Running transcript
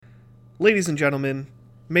Ladies and gentlemen,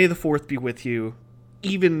 May the 4th be with you,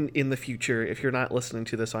 even in the future if you're not listening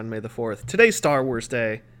to this on May the 4th. Today's Star Wars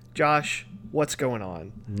Day. Josh, what's going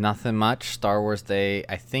on? Nothing much. Star Wars Day,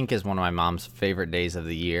 I think, is one of my mom's favorite days of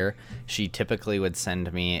the year. She typically would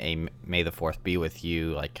send me a May the 4th be with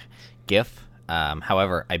you, GIF.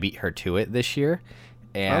 However, I beat her to it this year.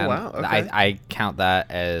 And oh, wow. Okay. I count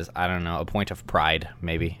that as, I don't know, a point of pride,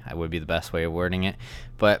 maybe. That would be the best way of wording it.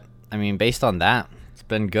 But, I mean, based on that, it's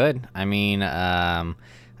been good. I mean,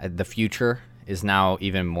 the future is now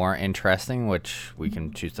even more interesting, which we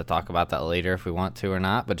can choose to talk about that later if we want to or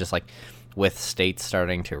not. But just with states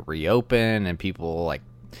starting to reopen and people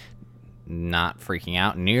not freaking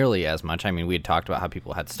out nearly as much. I mean, we had talked about how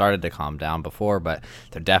people had started to calm down before, but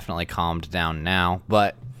they're definitely calmed down now.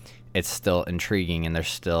 But it's still intriguing, and there's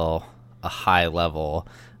still a high level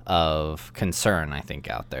of concern, I think,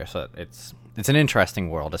 out there. So it's an interesting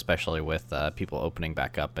world, especially with people opening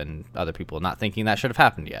back up and other people not thinking that should have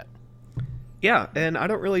happened yet. Yeah, and I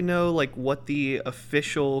don't really know what the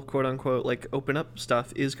official quote-unquote open up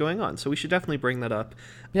stuff is going on, so we should definitely bring that up.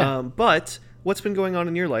 Yeah. But what's been going on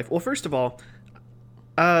in your life? Well, first of all,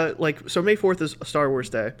 so May 4th is Star Wars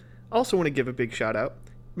Day. I also want to give a big shout out.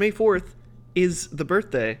 May 4th is the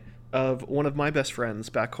birthday of one of my best friends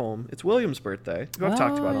back home. It's William's birthday, who I've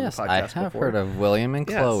talked about on the podcast I have before. heard of William and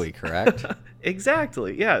Chloe, correct?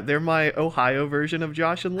 Exactly. Yeah, they're my Ohio version of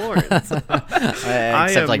Josh and Lawrence. Except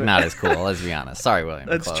not as cool, let's be honest. Sorry, William.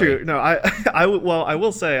 That's and Chloe. true. No, I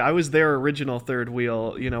will say I was their original third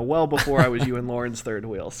wheel, well before I was you and Lauren's third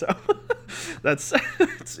wheel. So that's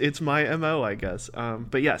it's my MO, I guess.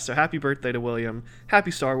 But yeah, so happy birthday to William.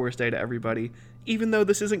 Happy Star Wars Day to everybody. Even though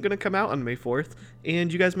this isn't going to come out on May 4th,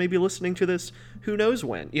 and you guys may be listening to this who knows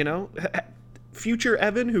when, Future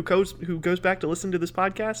Evan, who goes back to listen to this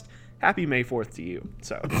podcast, happy May 4th to you.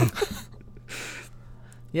 So,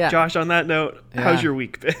 yeah. Josh, on that note, how's your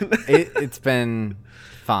week been? It's been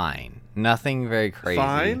fine. Nothing very crazy.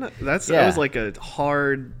 Fine? That was a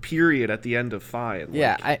hard period at the end of fine.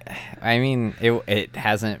 Yeah, I mean, it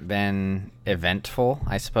hasn't been eventful,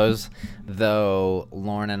 I suppose, though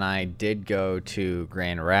Lauren and I did go to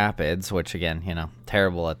Grand Rapids, which, again,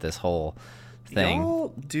 terrible at this whole thing.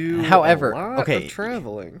 Y'all do However, a lot of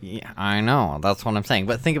traveling. Yeah, I know. That's what I'm saying.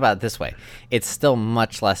 But think about it this way. It's still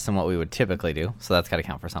much less than what we would typically do, so that's got to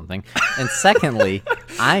count for something. And secondly,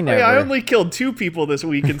 I only killed 2 people this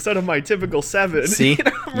week instead of my typical 7. See?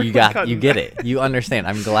 You get it. You understand.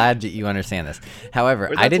 I'm glad that you understand this.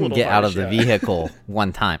 However, I didn't get out of the vehicle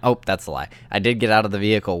one time. Oh, that's a lie. I did get out of the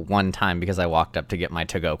vehicle one time because I walked up to get my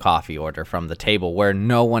to-go coffee order from the table where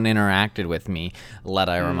no one interacted with me, let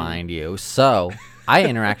I remind you. So I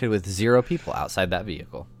interacted with 0 people outside that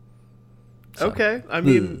vehicle. So. Okay, I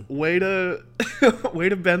mean, way to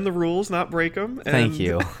bend the rules, not break them. Thank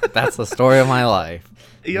you. That's the story of my life.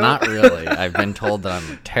 Yep. Not really. I've been told that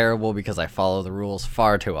I'm terrible because I follow the rules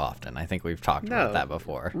far too often. I think we've talked about that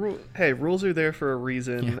before. Hey, rules are there for a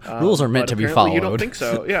reason. Yeah. Rules are meant to be followed. You don't think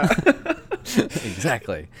so? Yeah.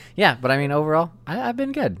 Exactly. Yeah, but I mean, overall, I've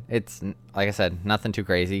been good. It's, like I said, nothing too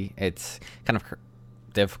crazy. It's kind of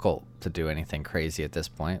difficult to do anything crazy at this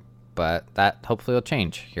point, but that hopefully will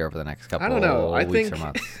change here over the next couple of weeks or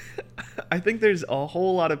months. I think there's a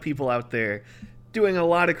whole lot of people out there doing a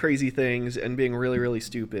lot of crazy things and being really, really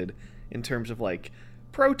stupid in terms of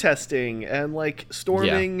protesting and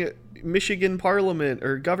storming Michigan Parliament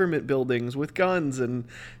or government buildings with guns, and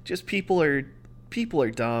just people are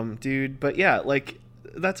dumb, dude. But yeah,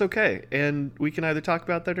 that's okay, and we can either talk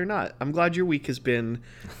about that or not. I'm glad your week has been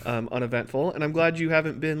uneventful, and I'm glad you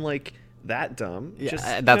haven't been that dumb.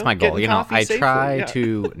 Yeah, that's my goal. I try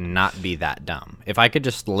to not be that dumb. If I could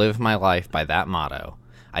just live my life by that motto,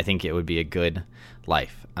 I think it would be a good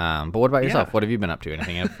life. But what about yourself? What have you been up to?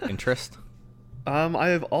 Anything of interest? I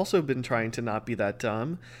have also been trying to not be that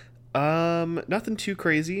dumb. Nothing too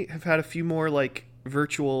crazy. Have had a few more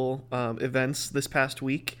virtual events this past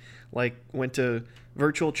week. Went to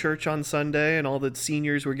virtual church on Sunday, and all the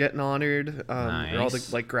seniors were getting honored. Nice. All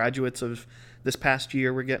the graduates of this past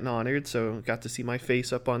year were getting honored, so got to see my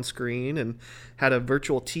face up on screen, and had a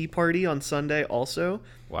virtual tea party on Sunday also.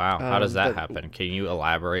 Wow, how does that happen? Can you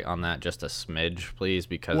elaborate on that just a smidge, please?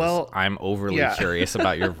 Because I'm overly curious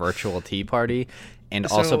about your virtual tea party, and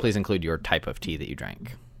also please include your type of tea that you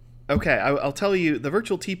drank. Okay, I'll tell you, the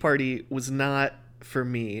virtual tea party was not for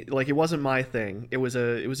me. It wasn't my thing. It was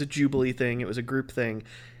a Jubilee thing. It was a group thing,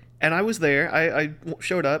 and I was there. I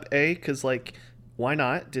showed up, A, because why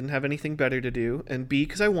not? Didn't have anything better to do, and B,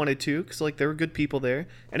 because I wanted to, because there were good people there,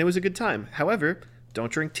 and it was a good time. However,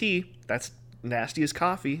 don't drink tea. That's nasty as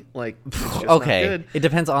coffee. It's just not good. It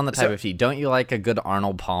depends on the type of tea. Don't you like a good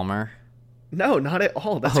Arnold Palmer? No, not at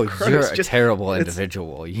all. That's Oh, gross. you're a Just- terrible it's-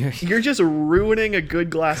 individual. You're, You're just ruining a good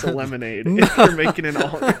glass of lemonade if you're making an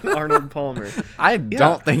Arnold Palmer. I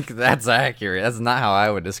don't think that's accurate. That's not how I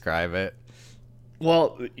would describe it.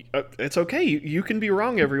 Well, it's okay. You can be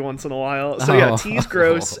wrong every once in a while. So yeah, Oh. tea's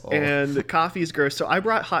gross and coffee's gross. So I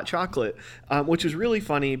brought hot chocolate, which is really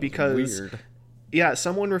funny because Weird. yeah,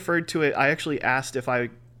 someone referred to it. I actually asked if I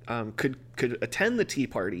could attend the tea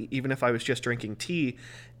party, even if I was just drinking tea,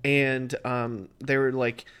 and they were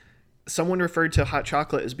like, someone referred to hot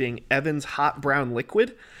chocolate as being Evan's hot brown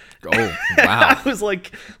liquid. Oh, wow. I was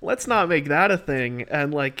like, let's not make that a thing,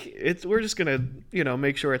 and like we're just gonna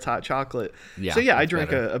make sure it's hot chocolate. Yeah, So yeah, I that's drank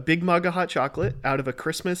better. a big mug of hot chocolate out of a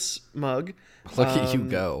Christmas mug. Look at you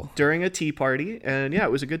go. During a tea party, and yeah,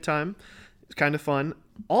 it was a good time. It's kind of fun.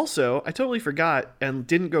 Also, I totally forgot and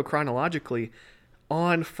didn't go chronologically.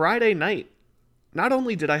 On Friday night, not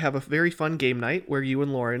only did I have a very fun game night where you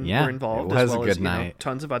and Lauren Yeah, were involved, it was as a well good as night.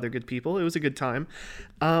 tons of other good people. It was a good time.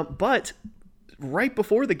 But right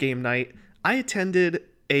before the game night, I attended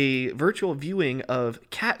a virtual viewing of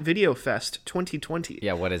Cat Video Fest 2020.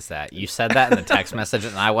 Yeah, what is that? You said that in the text message,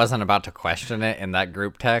 and I wasn't about to question it in that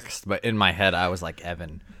group text, but in my head, I was like,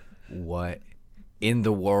 Evan, what in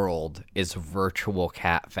the world is Virtual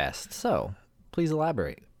Cat Fest? So, please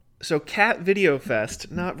elaborate. So Cat Video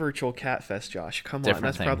Fest, not Virtual Cat Fest, Josh. Come on, Different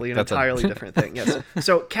that's thing. probably an That's entirely different thing. Yes.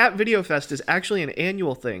 So Cat Video Fest is actually an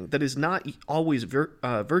annual thing that is not always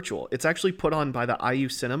virtual. It's actually put on by the IU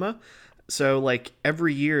Cinema. So like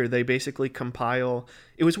every year they basically compile.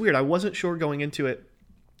 It was weird. I wasn't sure going into it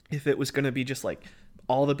if it was going to be just like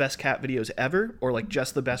all the best cat videos ever or like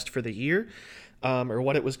just the best for the year. Or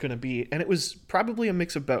what it was going to be. And it was probably a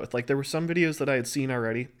mix of both. Like there were some videos that I had seen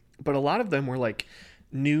already, but a lot of them were like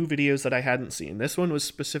new videos that I hadn't seen. This one was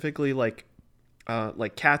specifically like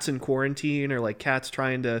cats in quarantine or like cats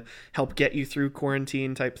trying to help get you through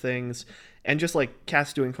quarantine type things, and just like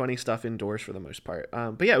cats doing funny stuff indoors for the most part.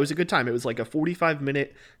 But yeah, it was a good time. It was like a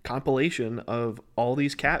 45-minute compilation of all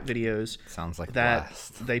these cat videos Sounds like a that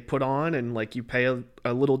blast. they put on, and like you pay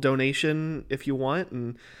a little donation if you want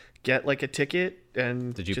and get like a ticket.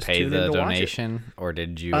 And Did you just pay tune the in to watch it. donation, or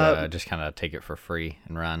did you just kind of take it for free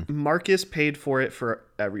and run? Marcus paid for it for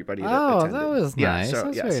everybody that Oh, attended. that was nice.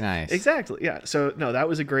 That's yes. very nice. Exactly. Yeah. So no, that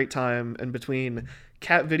was a great time. And between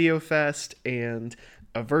Cat Video Fest and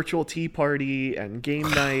a virtual tea party and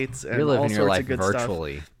game nights and You're all living sorts your life of good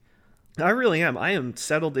virtually. stuff. I really am. I am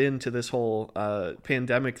settled into this whole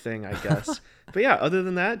pandemic thing, I guess. But yeah, other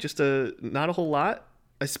than that, just not a whole lot.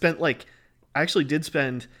 I actually did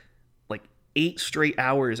spend like 8 straight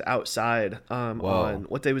hours outside on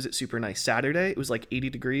what day was it? Super nice Saturday. It was like 80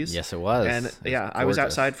 degrees. Yes, it was. And It yeah, I was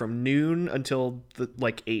gorgeous. outside from noon until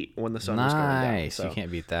like 8 when the sun was going down. Nice. So, You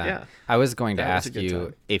can't beat that. yeah. I was going to That was a ask good you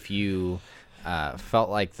time. if you felt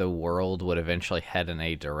like the world would eventually head in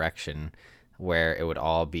a direction where it would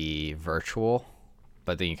all be virtual,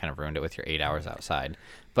 but then you kind of ruined it with your 8 hours outside.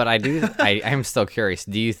 But I'm still curious.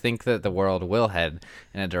 Do you think that the world will head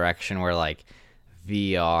in a direction where like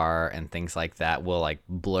VR and things like that will like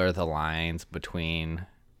blur the lines between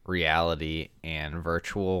reality and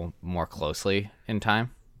virtual more closely in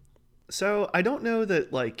time? So I don't know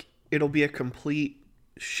that like it'll be a complete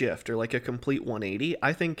shift or like a complete 180.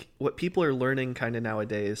 I think what people are learning kind of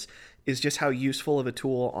nowadays is just how useful of a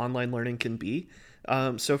tool online learning can be.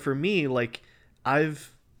 So for me, like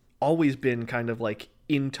I've always been kind of like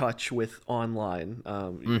in touch with online,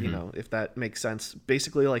 you know, if that makes sense.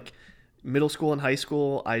 Basically like middle school and high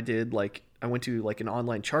school, I went to like an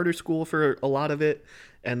online charter school for a lot of it.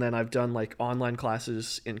 And then I've done like online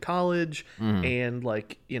classes in college and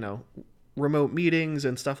like, you know, remote meetings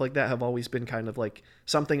and stuff like that have always been kind of like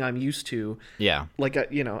something I'm used to. Yeah. Like,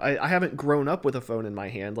 I haven't grown up with a phone in my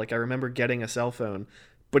hand. Like I remember getting a cell phone,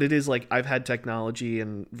 but it is like I've had technology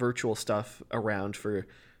and virtual stuff around for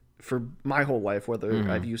my whole life, whether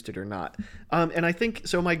I've used it or not. And I think,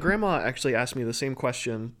 so my grandma actually asked me the same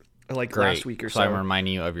question like Great. last week or So so. I'm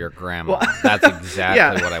reminding you of your grandma. That's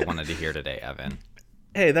exactly what I wanted to hear today, Evan.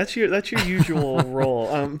 Hey, that's your usual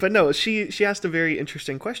role. But no, she asked a very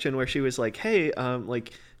interesting question where she was like, "Hey,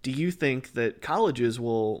 like, do you think that colleges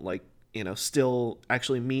will like, you know, still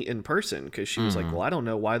actually meet in person?" Because she was like, "Well, I don't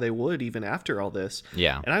know why they would even after all this."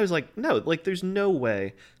 Yeah. And I was like, "No, like, there's no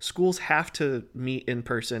way schools have to meet in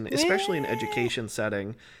person, especially in education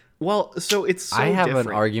setting." Well, so it's so I have different.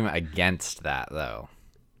 an argument against that though.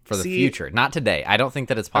 For the See- future, not today. I don't think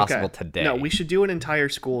that it's possible Okay. today. No, we should do an entire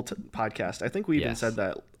school podcast. I think we even Yes. said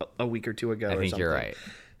that a week or two ago. I or think something. you're right.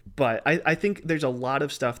 But I think there's a lot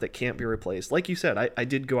of stuff that can't be replaced. Like you said, I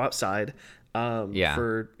did go outside Yeah.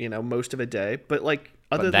 for, you know, most of a day. But like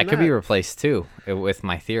Other But than that could be replaced too with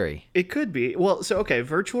my theory. it could be. Well, so okay,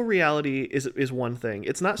 virtual reality is one thing.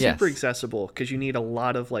 It's not super Yes. accessible because you need a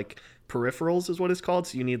lot of like peripherals is what it's called.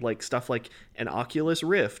 So you need like stuff like an Oculus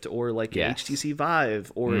Rift or like an Yes. HTC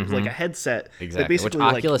Vive or like a headset. That Exactly. Which basically,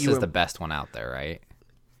 like, Oculus you is the best one out there, right?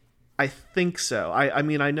 I think so. I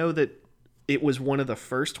mean, I know that it was one of the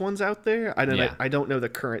first ones out there. Yeah. I don't know the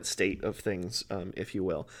current state of things, if you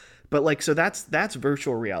will. But like, so that's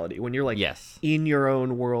virtual reality when you're like Yes. in your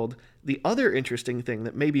own world. The other interesting thing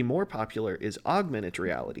that may be more popular is augmented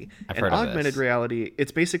reality. I've And heard of augmented this. reality,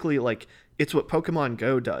 it's basically like it's what Pokemon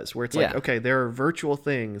Go does, where it's like, Yeah. okay, there are virtual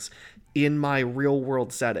things in my real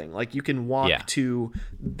world setting. Like you can walk Yeah. to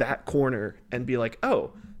that corner and be like,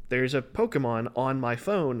 oh, there's a Pokemon on my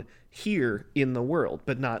phone here in the world,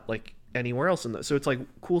 but not like anywhere else in the. So it's like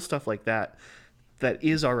cool stuff like that that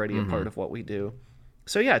is already a part of what we do.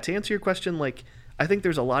 So yeah, to answer your question, like I think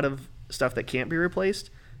there's a lot of stuff that can't be replaced,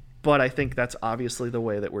 but I think that's obviously the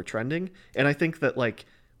way that we're trending. And I think that like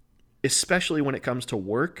especially when it comes to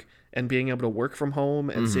work and being able to work from home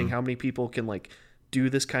and seeing how many people can like do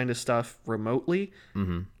this kind of stuff remotely,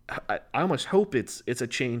 I almost hope it's a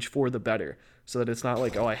change for the better so that it's not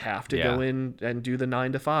like, oh, I have to go in and do the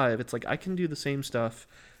 9 to 5. It's like I can do the same stuff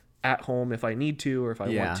at home if I need to or if I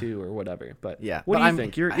want to or whatever. But Yeah, what but do you I'm-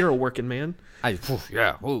 think? You're a working man.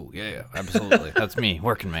 Yeah, absolutely. That's me,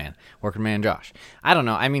 working man Josh. I don't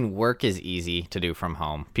know. I mean, work is easy to do from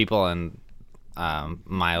home. People in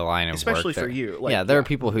my line of Especially work, for there- you, like, yeah, there are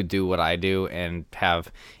people who do what I do and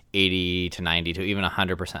have 80 to 90 to even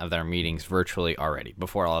 100% of their meetings virtually already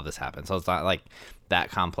before all of this happened. So it's not like that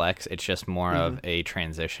complex. It's just more of a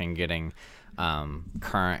transition, getting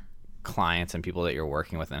current clients and people that you're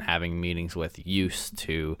working with and having meetings with used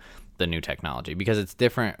to the new technology, because it's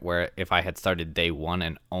different where if I had started day one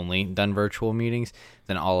and only done virtual meetings,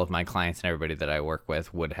 then all of my clients and everybody that I work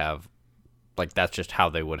with would have, like, that's just how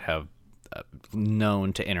they would have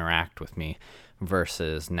known to interact with me,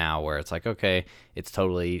 versus now where it's like, okay, it's a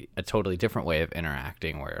totally different way of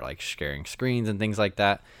interacting where like sharing screens and things like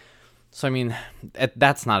that. So, I mean,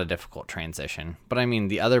 that's not a difficult transition. But, I mean,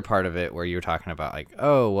 the other part of it where you were talking about, like,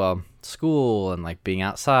 oh, well, school and, like, being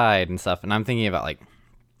outside and stuff. And I'm thinking about, like,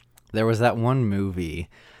 there was that one movie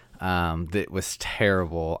that was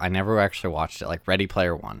terrible. I never actually watched it. Like, Ready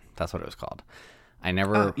Player One. That's what it was called. I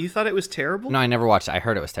never... You thought it was terrible? No, I never watched it. I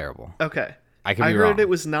heard it was terrible. Okay. I could be heard wrong. it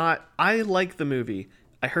was not. I like the movie.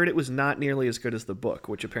 I heard it was not nearly as good as the book,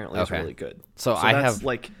 which apparently is Okay. really good. So I that's have-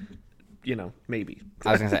 like, maybe.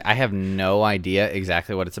 I was gonna say I have no idea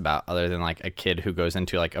exactly what it's about, other than like a kid who goes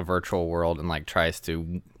into like a virtual world and like tries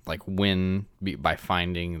to like win by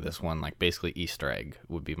finding this one, like basically Easter egg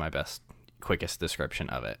would be my best, quickest description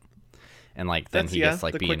of it. And like then That's- he yeah, gets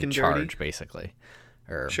like the be quick in and charge dirty. basically,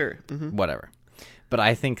 or Sure. whatever. But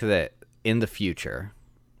I think that in the future,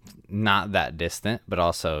 not that distant, but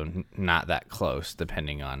also not that close,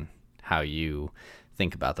 depending on how you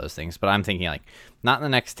think about those things. But I'm thinking like not in the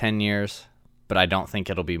next 10 years, but I don't think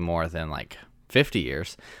it'll be more than like 50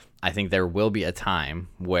 years. I think there will be a time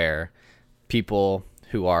where people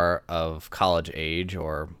who are of college age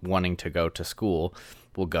or wanting to go to school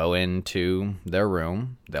will go into their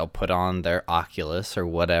room. They'll put on their Oculus or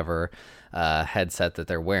whatever headset that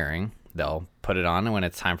they're wearing. They'll put it on when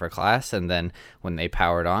it's time for class, and then when they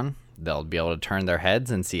power it on, they'll be able to turn their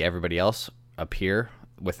heads and see everybody else appear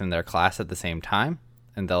within their class at the same time,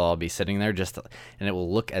 and they'll all be sitting there and it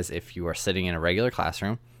will look as if you are sitting in a regular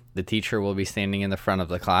classroom. The teacher will be standing in the front of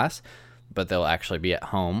the class, but they'll actually be at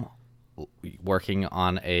home working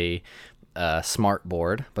on a smart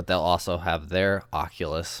board, but they'll also have their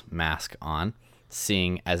Oculus mask on,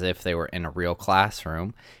 seeing as if they were in a real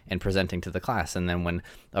classroom and presenting to the class. And then when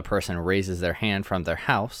a person raises their hand from their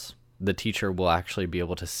house, the teacher will actually be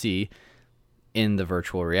able to see in the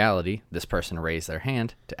virtual reality this person raise their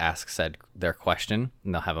hand to ask their question,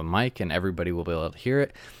 and they'll have a mic and everybody will be able to hear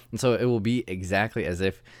it. And so it will be exactly as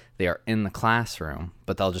if they are in the classroom,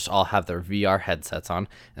 but they'll just all have their VR headsets on,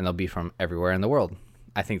 and they'll be from everywhere in the world.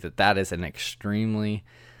 I think that is an extremely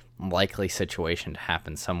likely situation to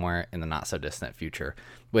happen somewhere in the not so distant future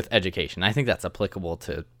with education. I think that's applicable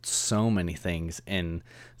to so many things in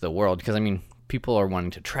the world, because I mean, people are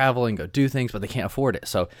wanting to travel and go do things, but they can't afford it.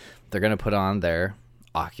 So they're going to put on their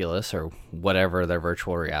Oculus or whatever their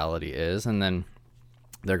virtual reality is, and then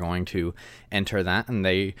they're going to enter that, and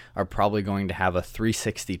they are probably going to have a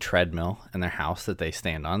 360 treadmill in their house that they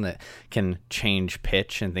stand on that can change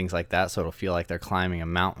pitch and things like that, so it'll feel like they're climbing a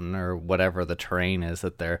mountain or whatever the terrain is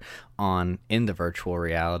that they're on in the virtual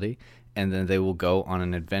reality. And then they will go on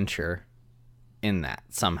an adventure in that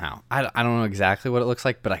somehow. I don't know exactly what it looks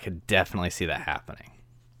like, but I could definitely see that happening.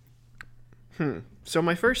 So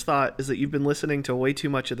my first thought is that you've been listening to way too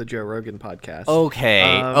much of the Joe Rogan podcast.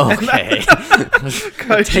 Okay.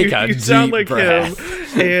 Take a you deep sound like breath.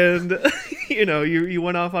 him, and you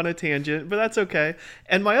went off on a tangent, but that's okay.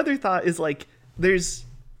 And my other thought is like, there's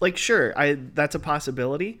like, sure, that's a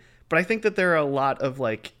possibility, but I think that there are a lot of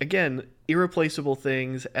like, again, irreplaceable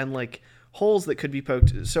things and like holes that could be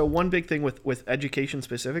poked. So one big thing with education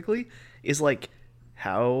specifically is like,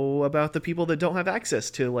 how about the people that don't have access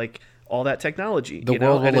to like all that technology? The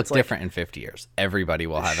world will look different in 50 years. Everybody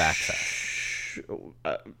will have access.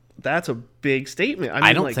 That's a big statement.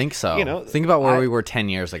 I don't think so. Think about where we were 10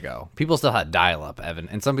 years ago. People still had dial-up, Evan,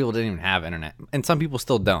 and some people didn't even have internet, and some people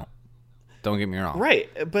still don't. Don't get me wrong. Right,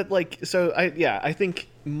 but like, so I think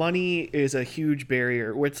money is a huge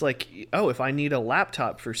barrier. Where it's like, oh, if I need a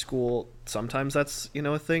laptop for school, sometimes that's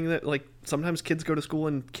a thing that like sometimes kids go to school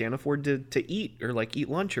and can't afford to eat or like eat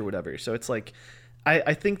lunch or whatever. So it's like,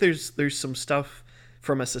 I think there's some stuff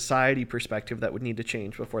from a society perspective that would need to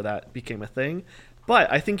change before that became a thing.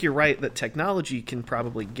 But I think you're right that technology can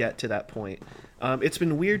probably get to that point. It's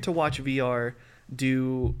been weird to watch VR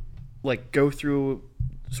go through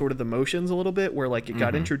sort of the motions a little bit, where like it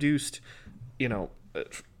got introduced,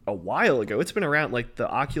 a while ago. It's been around, like the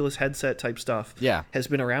Oculus headset type stuff. Yeah, has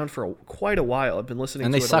been around for quite a while. I've been listening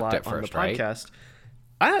and to they it sucked a lot at first, on the podcast.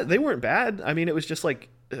 Right? They weren't bad. I mean, it was just like,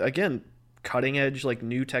 again, cutting edge, like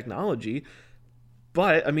new technology.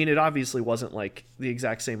 But I mean, it obviously wasn't like the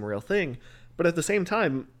exact same real thing. But at the same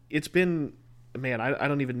time, it's been, man, I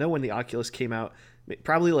don't even know when the Oculus came out.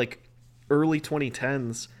 Probably like early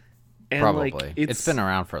 2010s. And probably. Like, it's been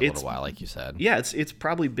around for a little while, like you said. Yeah, it's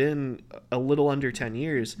probably been a little under 10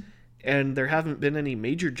 years, and there haven't been any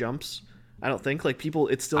major jumps. I don't think. Like, people,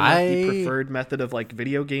 it's still not the preferred method of like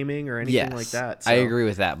video gaming or anything like that. So. I agree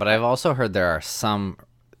with that, but I've also heard there are some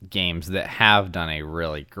games that have done a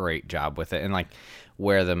really great job with it, and like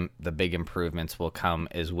where the big improvements will come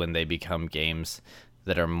is when they become games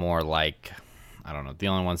that are more like, I don't know, the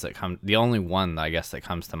only one I guess that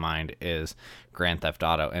comes to mind is Grand Theft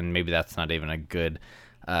Auto, and maybe that's not even a good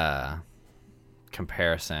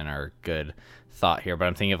comparison or good thought here, but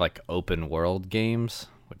I'm thinking of like open world games,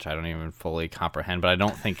 which I don't even fully comprehend, but I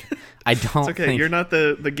don't think it's okay. You're not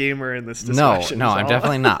the gamer in this discussion. No, I'm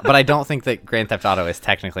definitely not. But I don't think that Grand Theft Auto is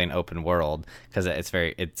technically an open world, because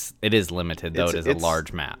it is limited, though. It is a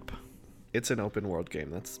large map. It's an open world game.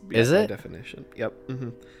 That's is it? By definition. Yep. Mm-hmm.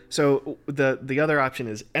 So the other option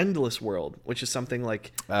is Endless World, which is something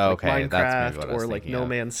like, like Minecraft or like No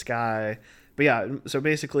Man's Sky. But yeah, so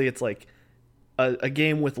basically it's like a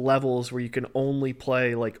game with levels where you can only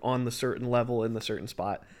play like on the certain level in the certain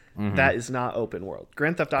spot. Mm-hmm. That is not open world.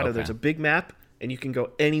 Grand Theft Auto, there's a big map and you can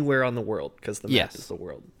go anywhere on the world because the map is the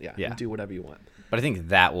world. Yeah, you can do whatever you want. But I think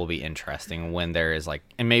that will be interesting when there is like,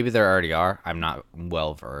 and maybe there already are, I'm not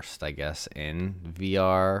well versed, I guess, in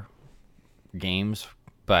VR games,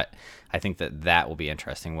 but I think that will be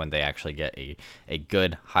interesting when they actually get a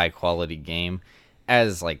good, high quality game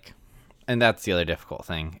as like, and that's the other difficult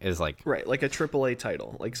thing is like, right, like a AAA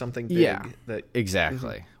title, like something big. That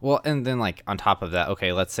exactly. Mm-hmm. Well, and then like on top of that,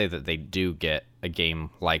 okay, let's say that they do get a game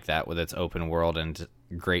like that with its open world and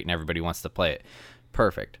great and everybody wants to play it.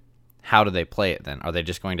 Perfect. How do they play it then? Are they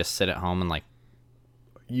just going to sit at home and like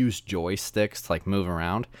use joysticks to like move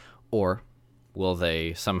around, or will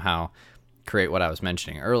they somehow create what I was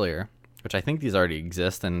mentioning earlier, which I think these already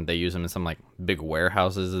exist and they use them in some like big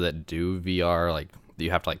warehouses that do VR, like you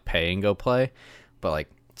have to like pay and go play, but like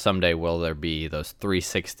someday will there be those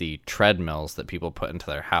 360 treadmills that people put into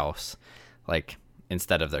their house, like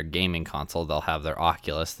instead of their gaming console, they'll have their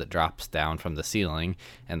Oculus that drops down from the ceiling,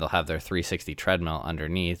 and they'll have their 360 treadmill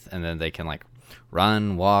underneath, and then they can like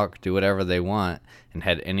run, walk, do whatever they want, and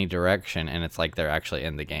head any direction, and it's like they're actually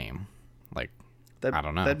in the game. Like, I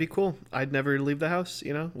don't know. That'd be cool. I'd never leave the house,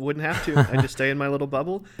 wouldn't have to. I'd just stay in my little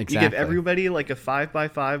bubble. Exactly. You give everybody like a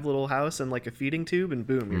 5x5 little house and like a feeding tube, and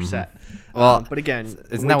boom, you're set. Well, but again,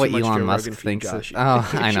 isn't that what Elon Musk thinks?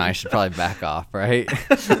 I know. I should probably back off, right?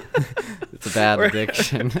 It's a bad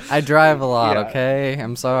addiction. I drive a lot, okay?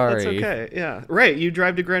 I'm sorry. That's okay, yeah. Right, you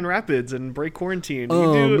drive to Grand Rapids and break quarantine.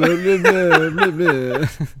 Oh, blah, blah, blah.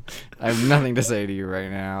 I have nothing to say to you right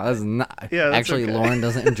now. That's not. Yeah, that's actually, okay. Lauren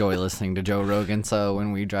doesn't enjoy listening to Joe Rogan, so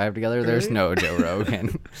when we drive together, there's no Joe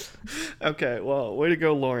Rogan. Okay, well, way to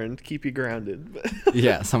go, Lauren. Keep you grounded.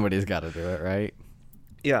 Yeah, somebody's got to do it, right?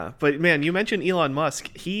 Yeah, but man, you mentioned Elon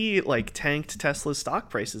Musk. He like tanked Tesla's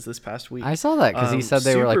stock prices this past week. I saw that because he said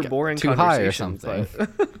they were like too high or something.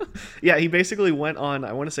 Yeah, he basically went on,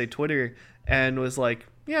 I want to say Twitter, and was like,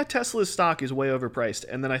 yeah, Tesla's stock is way overpriced.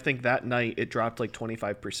 And then I think that night it dropped like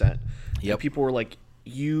 25%. Yep. And people were like,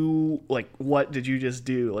 you, like, what did you just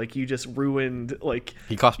do? Like, you just ruined, like,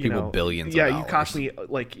 he cost people billions of dollars. You cost me,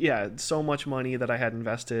 like, so much money that I had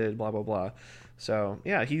invested, blah blah blah. So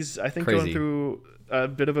yeah, he's, I think, going through a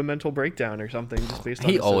bit of a mental breakdown or something, just based on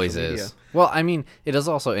he his always social media. is. Well, I mean, it is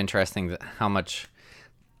also interesting that how much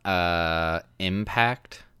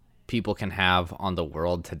impact people can have on the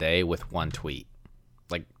world today with one tweet.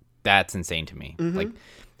 Like, that's insane to me. Like,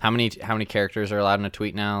 how many characters are allowed in a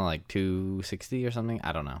tweet now? Like 260 or something?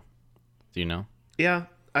 I don't know. Do you know? Yeah.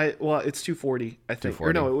 It's 240, I think. 240?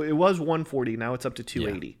 Or no, it was 140. Now it's up to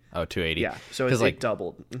 280. Yeah. Oh, 280. Yeah. So it's like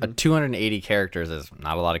doubled. A 280 characters is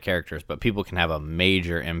not a lot of characters, but people can have a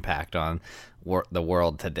major impact on the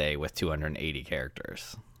world today with 280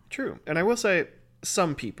 characters. True. And I will say,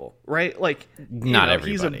 some people, right? Like, not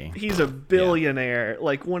everybody. He's a billionaire,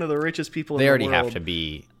 like one of the richest people in the world.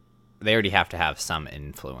 They already have to have some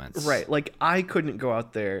influence. Right. Like, I couldn't go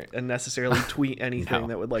out there and necessarily tweet anything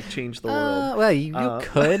that would, like, change the world. Well, you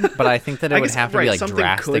could, but I think that it would have to be, like,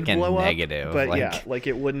 drastic and negative. But like, yeah, like,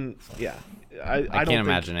 it wouldn't, I can't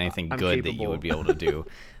imagine anything good that you would be able to do.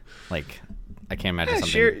 Like, I can't imagine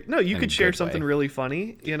something. You could share something really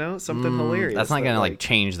funny, something hilarious. That's not gonna like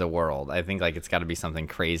change the world. I think like it's got to be something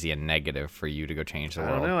crazy and negative for you to go change the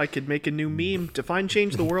world. I don't know. I could make a new meme. Define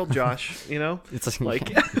change the world, Josh. It's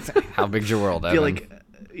like how big's your world? Be like,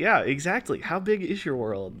 yeah, exactly. How big is your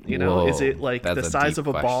world? Whoa, is it like the size of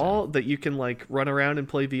a question. ball that you can like run around and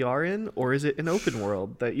play VR in, or is it an open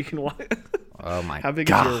world that you can? Oh my! How big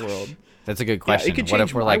gosh. is your world? That's a good question. What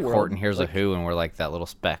if we're like Horton Hears a Who and we're like that little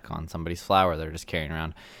speck on somebody's flower they're just carrying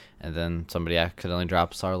around, and then somebody accidentally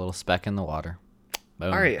drops our little speck in the water?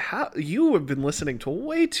 Boom. All right, you have been listening to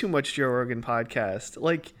way too much Joe Rogan podcast.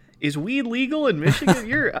 Like, is weed legal in Michigan?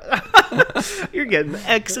 You're getting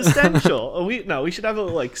existential. We should have a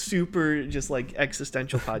like super just like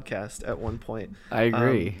existential podcast at one point. I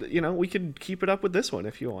agree. We could keep it up with this one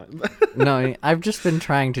if you want. No, I've just been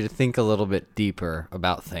trying to think a little bit deeper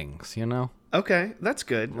about things, Okay, that's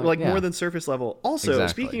good. Like more than surface level. Also,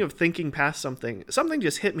 Speaking of thinking past something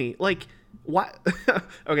just hit me. Like, why?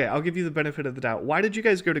 Okay, I'll give you the benefit of the doubt. Why did you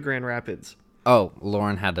guys go to Grand Rapids? Oh,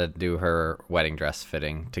 Lauren had to do her wedding dress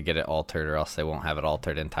fitting to get it altered, or else they won't have it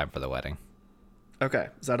altered in time for the wedding. Okay,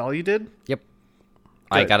 is that all you did? Yep.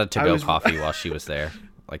 Good. I got a to-go coffee while she was there,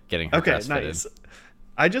 like getting her dress nice. fitted.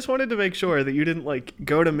 I just wanted to make sure that you didn't like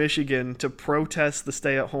go to Michigan to protest the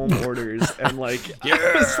stay-at-home orders and like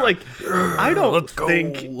I was like, I don't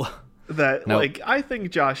think that I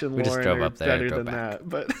think Josh and Lauren are better than that,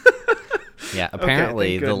 but yeah,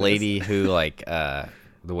 apparently the lady who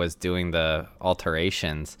was doing the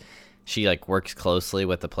alterations, she like works closely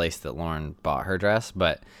with the place that Lauren bought her dress,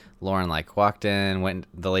 but Lauren like walked in,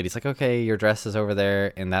 the lady's like, okay, your dress is over there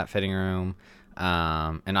in that fitting room.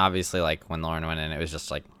 And obviously like when Lauren went in, it was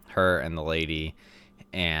just like her and the lady,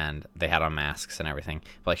 and they had on masks and everything.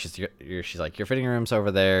 But like she's like, your fitting room's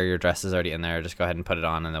over there, your dress is already in there, just go ahead and put it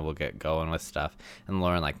on and then we'll get going with stuff. And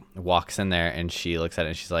Lauren like walks in there and she looks at it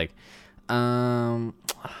and she's like,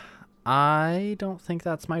 I don't think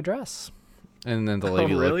that's my dress. And then the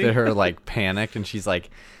lady looked at her like panicked, and she's like,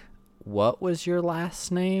 what was your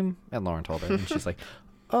last name? And Lauren told her, and she's like,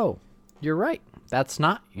 oh, you're right, that's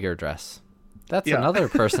not your dress, that's another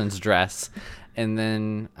person's dress. And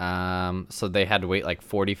then so they had to wait like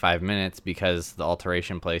 45 minutes because the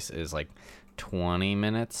alteration place is like 20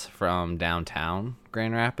 minutes from downtown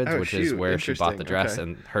Grand Rapids, which is where she bought the dress.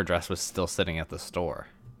 And her dress was still sitting at the store.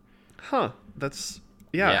 That's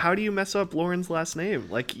how do you mess up Lauren's last name?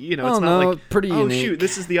 Like, it's not like pretty unique. Shoot,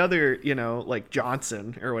 this is the other, like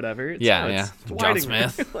Johnson or whatever. It's John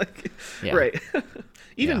Smith. Right.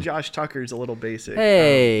 Even Josh Tucker's a little basic.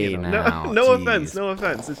 Hey, no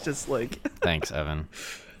offense. It's just like thanks, Evan.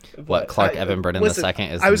 What, Clark Evan Brennan II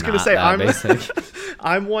is I was going to say, I'm basic?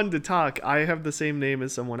 I'm one to talk. I have the same name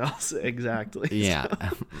as someone else. Exactly. Yeah,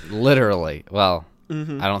 literally. Well, I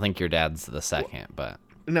don't think your dad's the second, but...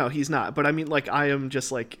 No, he's not. But I mean, like, I am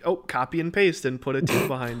just like, copy and paste and put a 2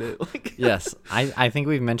 behind it. Like, yes. I think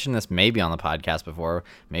we've mentioned this maybe on the podcast before,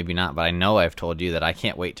 maybe not, but I know I've told you that I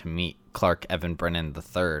can't wait to meet Clark Evan Brennan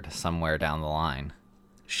III somewhere down the line.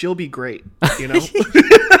 She'll be great,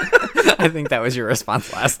 I think that was your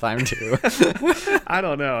response last time, too. I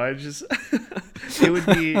don't know. It would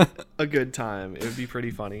be a good time. It would be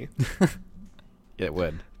pretty funny. It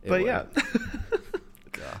would. Yeah.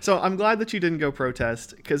 So I'm glad that you didn't go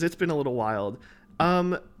protest, because it's been a little wild.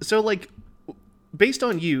 So like, based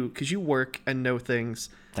on you, because you work and know things.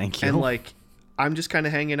 Thank you. And like, I'm just kind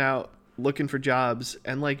of hanging out, looking for jobs,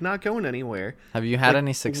 and like not going anywhere. Have you had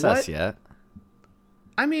any success yet?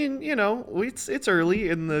 I mean, it's early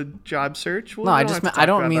in the job search. No, I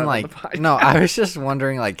don't mean like, no, I was just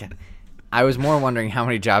wondering, like, I was more wondering how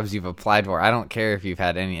many jobs you've applied for. I don't care if you've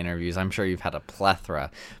had any interviews. I'm sure you've had a plethora,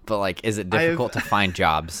 but like, is it difficult to find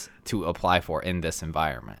jobs to apply for in this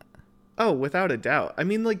environment? Oh, without a doubt. I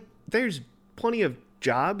mean, like, there's plenty of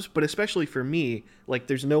jobs, but especially for me, like,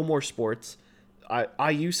 there's no more sports.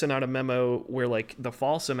 IU sent out a memo where, like, the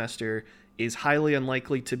fall semester is highly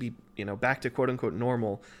unlikely to be, back to quote-unquote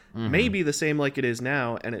normal. Maybe the same like it is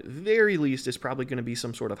now, and at very least is probably going to be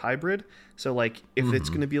some sort of hybrid. So, like, if it's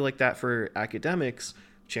going to be like that for academics,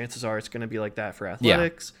 chances are it's going to be like that for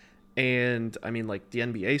athletics. Yeah. And, I mean, like, the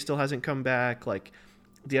NBA still hasn't come back. Like,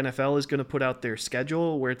 the NFL is going to put out their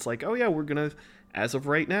schedule where it's like, oh, yeah, we're going to, as of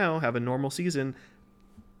right now, have a normal season.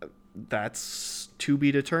 That's to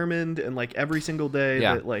be determined. And, like, every single day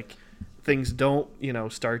that, like, things don't,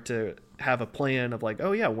 start to have a plan of like,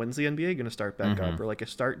 oh yeah, when's the NBA going to start back up, or like a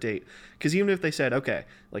start date? Because even if they said, okay,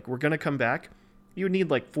 like we're going to come back, you would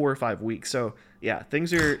need like 4 or 5 weeks. So yeah,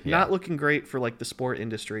 things are not looking great for like the sport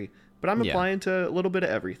industry, but I'm applying to a little bit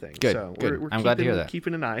of everything. Good, so good. I'm glad to hear that.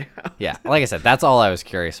 Keeping an eye out. Yeah, like I said, that's all I was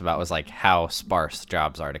curious about, was like how sparse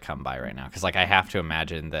jobs are to come by right now. Because like I have to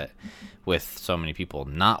imagine that with so many people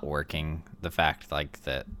not working, the fact like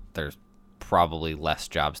that there's probably less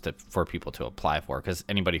jobs for people to apply for, because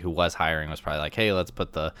anybody who was hiring was probably like, hey, let's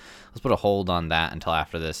put a hold on that until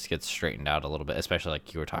after this gets straightened out a little bit, especially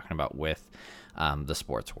like you were talking about with the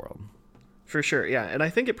sports world. For sure, yeah. And I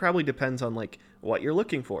think it probably depends on like what you're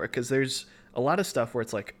looking for, because there's a lot of stuff where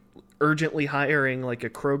it's like urgently hiring like a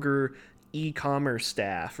Kroger e-commerce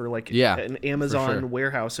staff, or like an Amazon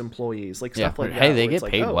warehouse employees, like stuff like that. Hey, they get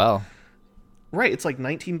paid well. Right, it's like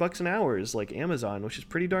 $19 an hour is like Amazon, which is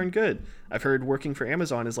pretty darn good. I've heard working for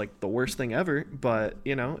Amazon is like the worst thing ever, but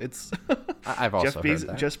it's I've also heard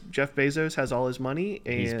that. Jeff Bezos has all his money,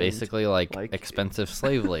 and he's basically like expensive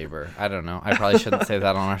slave labor. I don't know. I probably shouldn't say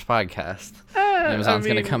that on our podcast. Amazon's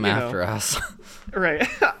going to come after us. Right.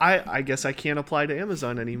 I guess I can't apply to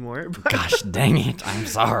Amazon anymore. But gosh dang it. I'm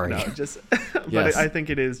sorry. No, but I think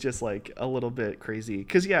it is just like a little bit crazy,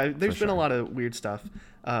 because there's been a lot of weird stuff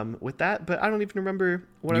with that, but I don't even remember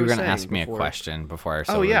what I was saying. You were going to ask me a question before I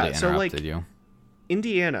interrupted so like, you.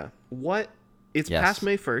 Indiana, it's past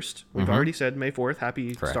May 1st. We've already said May 4th.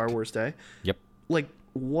 Happy Star Wars Day. Yep. Like,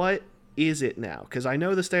 what is it now? Because I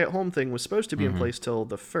know the stay-at-home thing was supposed to be in place till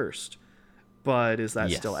the 1st, but is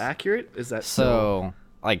that still accurate? Is that so?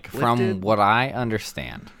 Like, from what I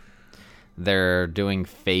understand, they're doing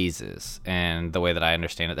phases, and the way that I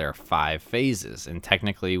understand it, there are 5 phases, and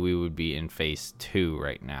technically we would be in phase 2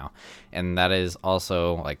 right now, and that is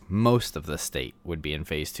also like most of the state would be in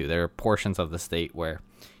phase 2. There are portions of the state where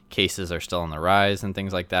cases are still on the rise and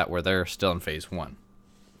things like that, where they're still in phase 1,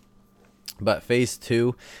 but phase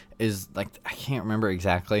 2 is like, I can't remember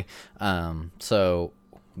exactly. So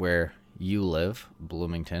where you live,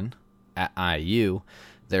 Bloomington, at IU,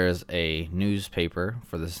 there's a newspaper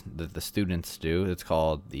for this that the students do. It's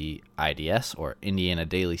called the IDS, or Indiana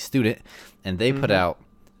Daily Student, and they put out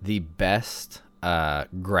the best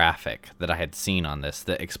graphic that I had seen on this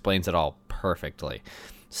that explains it all perfectly.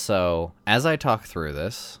 So as I talk through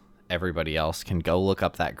this, everybody else can go look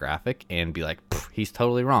up that graphic and be like, he's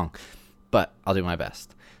totally wrong, but I'll do my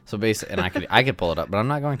best. So basically, and I could pull it up, but I'm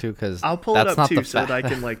not going to, because I'll pull it up too, so that I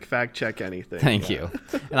can like fact check anything. Thank you.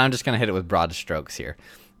 And I'm just gonna hit it with broad strokes here.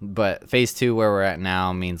 But phase 2, where we're at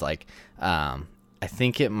now, means like I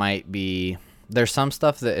think it might be, there's some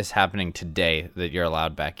stuff that is happening today that you're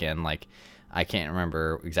allowed back in. Like, I can't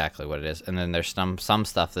remember exactly what it is. And then there's some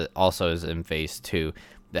stuff that also is in phase 2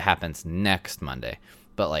 that happens next Monday.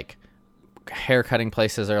 But like, hair cutting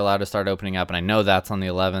places are allowed to start opening up, and I know that's on the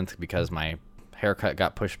 11th because my haircut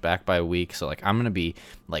got pushed back by a week. So like, I'm gonna be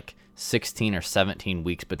like 16 or 17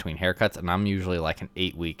 weeks between haircuts, and I'm usually like an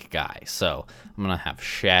 8-week guy, so I'm gonna have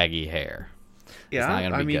shaggy hair. Yeah,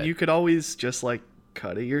 I mean, you could always just like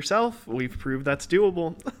cut it yourself. We've proved that's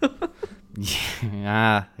doable.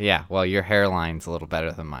 Yeah. Well, your hairline's a little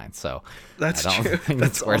better than mine, so that's I don't true. think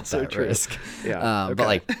that's it's worth that true. risk. Yeah, okay. But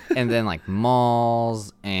like, and then like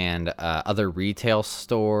malls and other retail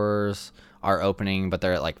stores are opening, but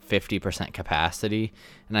they're at like 50% capacity,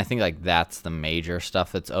 and I think like that's the major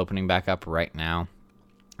stuff that's opening back up right now.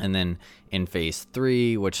 And then in phase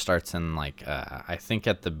 3, which starts in like I think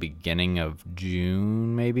at the beginning of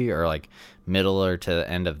June maybe, or like middle or to the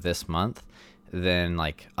end of this month, then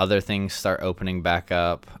like other things start opening back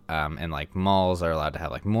up, and like malls are allowed to have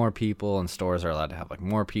like more people, and stores are allowed to have like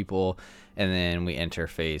more people. And then we enter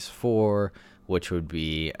phase 4, which would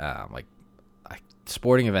be like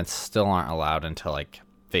sporting events still aren't allowed until like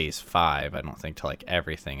phase 5. I don't think till like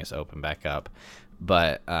everything is open back up.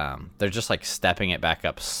 But they're just like stepping it back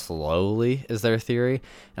up slowly is their theory.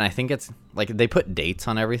 And I think it's like they put dates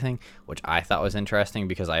on everything, which I thought was interesting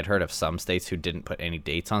because I'd heard of some states who didn't put any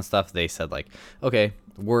dates on stuff. They said like, okay,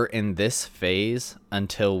 we're in this phase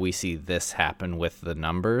until we see this happen with the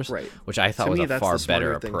numbers, right? Which I thought was a far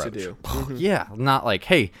better approach. To do. Mm-hmm. Yeah, not like,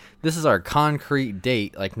 hey, this is our concrete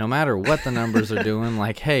date. Like no matter what the numbers are doing,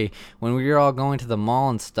 like, hey, when we're all going to the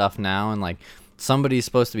mall and stuff now and like, somebody's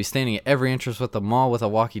supposed to be standing at every entrance with the mall with a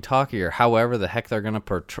walkie-talkie or however the heck they're going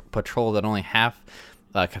to patrol that only half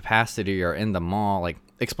capacity are in the mall. Like,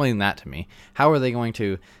 explain that to me. How are they going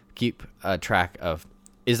to keep track of,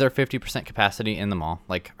 is there 50% capacity in the mall?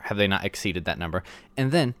 Like, have they not exceeded that number?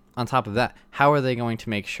 And then, on top of that, how are they going to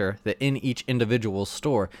make sure that in each individual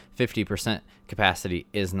store, 50% capacity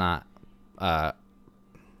is not,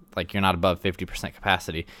 like, you're not above 50%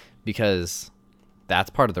 capacity? Because that's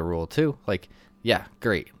part of the rule, too. Like, yeah,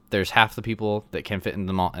 great. There's half the people that can fit in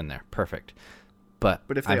the mall in there. Perfect. But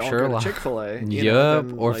if they I'm all sure go to Chick-fil-A, yep,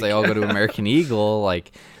 or if they all go to American Eagle,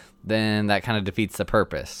 like, then that kind of defeats the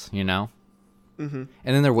purpose, you know? Mm-hmm.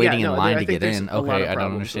 And then they're waiting in line to get in. Okay, I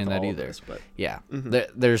don't understand that either. This, yeah,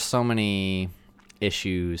 there's so many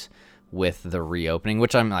issues with the reopening,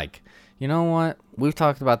 which I'm like, you know what? We've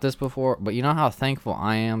talked about this before, but you know how thankful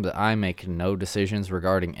I am that I make no decisions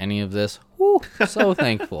regarding any of this? Woo, so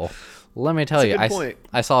thankful. Let me tell you,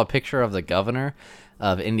 I saw a picture of the governor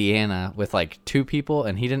of Indiana with like 2 people,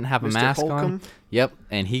 and he didn't have a mask Holcomb? on. Yep,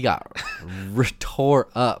 and he got tore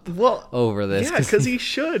up over this. Yeah, because he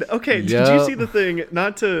should. Okay, did you see the thing,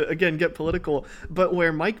 not to, again, get political, but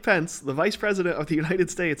where Mike Pence, the vice president of the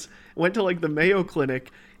United States, went to like the Mayo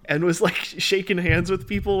Clinic and was like shaking hands with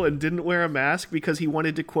people and didn't wear a mask because he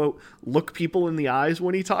wanted to, quote, look people in the eyes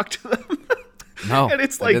when he talked to them? No, and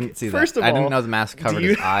it's like, I didn't see first that. of all, I didn't know the mask covered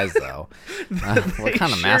his eyes, though. What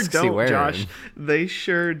kind of mask is he wearing? Josh, they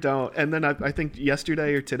sure don't. And then I think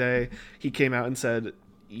yesterday or today, he came out and said,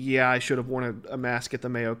 yeah, I should have worn a mask at the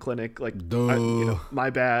Mayo Clinic. Like, my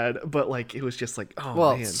bad. But, like, it was just like, oh,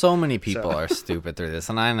 well, man. So many people are stupid through this.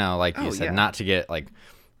 And I know, like you said, not to get, like,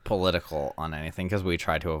 political on anything because we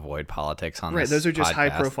try to avoid politics on this those are just podcast.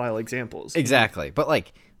 high-profile examples. Exactly. But,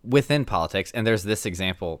 like, within politics, and there's this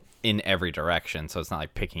example in every direction, so it's not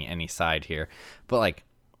like picking any side here, but like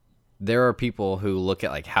there are people who look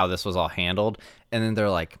at like how this was all handled and then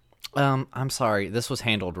they're like, I'm sorry, this was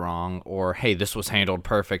handled wrong, or hey, this was handled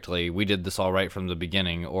perfectly, we did this all right from the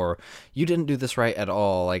beginning, or you didn't do this right at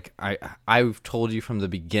all, like I've told you from the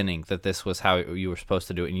beginning that this was how you were supposed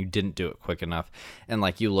to do it and you didn't do it quick enough. And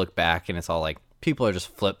like you look back and it's all like people are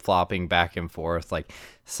just flip-flopping back and forth, like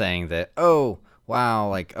saying that, oh wow,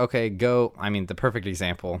 like, okay, go. I mean, the perfect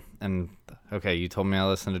example, and okay, you told me I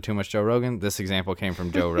listened to too much Joe Rogan. This example came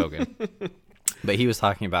from Joe Rogan. But he was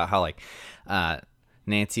talking about how, like,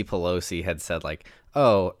 Nancy Pelosi had said, like,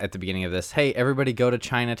 oh, at the beginning of this, hey, everybody go to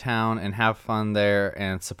Chinatown and have fun there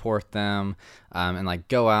and support them, and, like,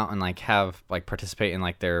 go out and, like, have, like, participate in,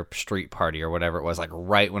 like, their street party or whatever it was, like,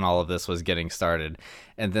 right when all of this was getting started.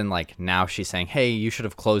 And then, like, now she's saying, hey, you should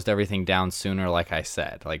have closed everything down sooner, like I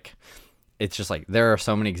said. Like, it's just like there are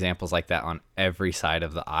so many examples like that on every side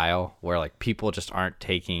of the aisle where like people just aren't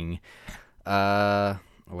taking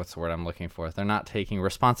what's the word I'm looking for? They're not taking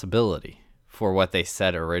responsibility for what they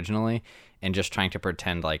said originally and just trying to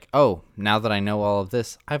pretend like, oh, now that I know all of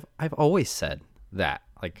this, I've always said that.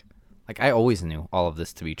 Like I always knew all of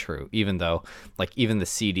this to be true, even though like even the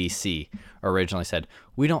CDC originally said,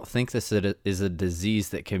 we don't think this is a disease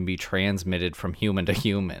that can be transmitted from human to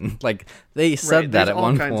human. Like they said that at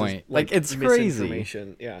one point. Like it's crazy.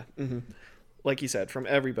 Yeah. Mm-hmm. Like you said, from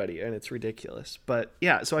everybody, and it's ridiculous. But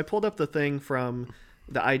yeah, so I pulled up the thing from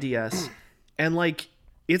the IDS and like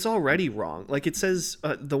it's already wrong. Like it says,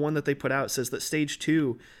 the one that they put out says that stage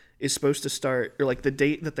 2 is supposed to start, or like the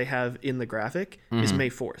date that they have in the graphic is May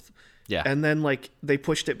 4th. Yeah. And then like they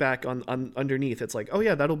pushed it back on underneath. It's like, oh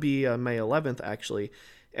yeah, that'll be May 11th actually.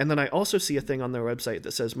 And then I also see a thing on their website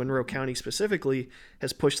that says Monroe County specifically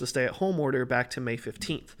has pushed the stay-at-home order back to May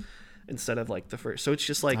 15th instead of like the 1st. So it's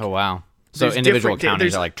just like, oh wow. So individual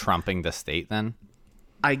counties are like trumping the state then?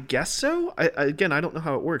 I guess so. Again, I don't know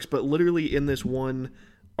how it works, but literally in this one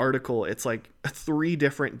article, it's like 3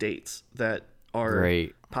 different dates that are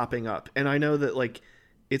popping up. And I know that like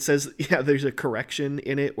it says, yeah, there's a correction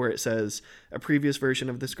in it where it says a previous version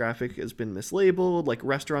of this graphic has been mislabeled. Like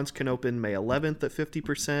restaurants can open May 11th at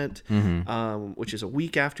 50%, which is a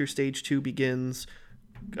week after stage 2 begins,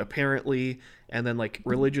 apparently. And then like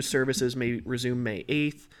religious services may resume May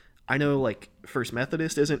 8th. I know like First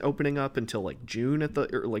Methodist isn't opening up until like June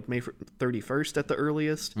or like May 31st at the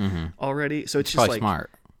earliest already. So it's just probably like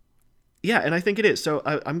smart. Yeah, and I think it is. So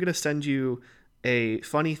I'm going to send you a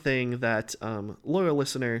funny thing that loyal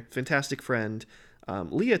listener, fantastic friend,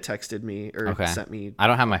 Leah texted me or sent me. I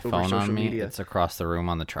don't have my phone on me. Media. It's across the room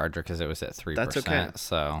on the charger because it was at 3%. That's okay.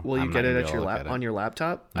 So will you get it at your on your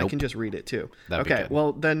laptop? Nope. I can just read it too. That'd be okay. good.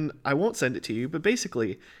 Well, then I won't send it to you. But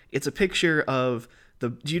basically, it's a picture of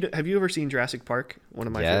have you ever seen Jurassic Park? One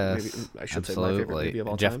of my favorite, maybe, I should say my favorite movie of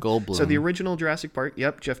all Jeff time. Goldblum. So the original Jurassic Park.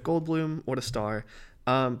 Yep, Jeff Goldblum. What a star.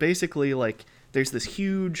 Basically, like there's this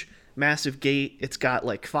huge massive gate. It's got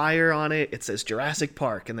like fire on it. It says Jurassic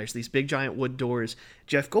Park, and there's these big giant wood doors.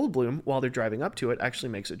 Jeff Goldblum, while they're driving up to it, actually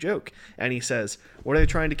makes a joke, and he says, "What are they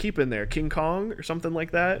trying to keep in there? King Kong or something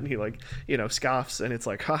like that?" And he like, scoffs, and it's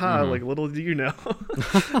like, haha, like little do you know.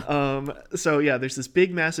 So yeah, there's this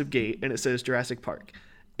big massive gate, and it says Jurassic Park,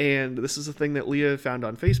 and this is a thing that Leah found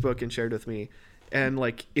on Facebook and shared with me, and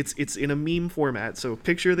like it's in a meme format. So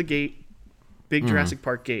picture the gate, big Jurassic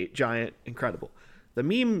Park gate, giant, incredible. The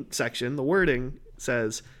meme section, the wording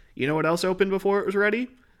says, "You know what else opened before it was ready?"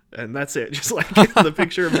 And that's it. Just like the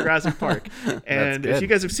picture of Jurassic Park. And if you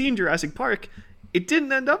guys have seen Jurassic Park, it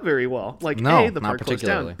didn't end up very well. Like, no, A, the park closed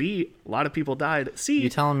down. B, a lot of people died. C, you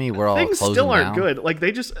telling me we're all things closing still aren't down? good. Like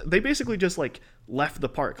they basically just like left the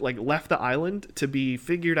park, like left the island to be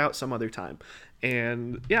figured out some other time.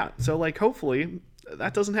 And yeah, so like hopefully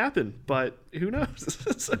that doesn't happen, but who knows?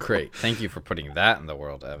 So, great. Thank you for putting that in the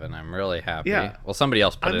world, Evan. I'm really happy. Yeah. Well, somebody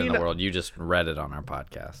else put it in the world. You just read it on our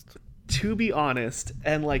podcast. To be honest,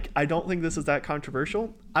 and like I don't think this is that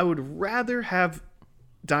controversial, I would rather have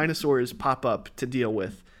dinosaurs pop up to deal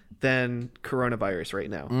with than coronavirus right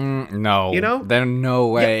now. No. You know? There's no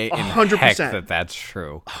way in 100%. heck that that's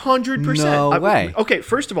true. 100%. No way. Okay,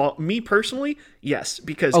 first of all, me personally, yes,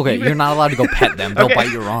 because you're not allowed to go pet them. They'll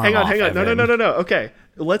bite your arm off. Hang on. Evan. No. Okay,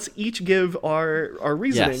 let's each give our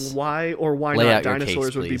reasoning why or why Lay not out your dinosaurs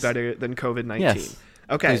case, would be please. better than COVID-19. Yes.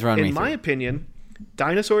 Okay, Please run me in my through. opinion,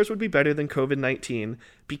 dinosaurs would be better than COVID-19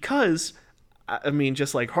 because, I mean,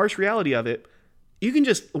 just like harsh reality of it,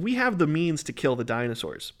 we have the means to kill the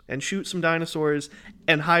dinosaurs and shoot some dinosaurs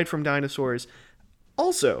and hide from dinosaurs.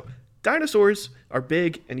 Also, dinosaurs are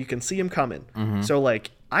big and you can see them coming. So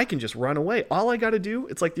like I can just run away. All I got to do,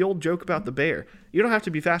 it's like the old joke about the bear. You don't have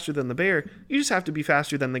to be faster than the bear. You just have to be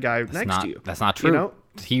faster than the guy next to you. That's not true. You know?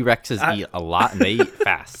 T-Rexes eat a lot and they eat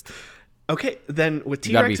fast. Okay, then with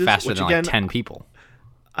T-Rexes, You got to be faster which than again, like 10 people.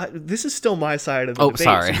 this is still my side of the debate.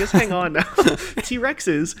 Sorry. So just hang on now.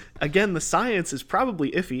 T-Rexes, again, the science is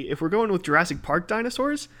probably iffy. If we're going with Jurassic Park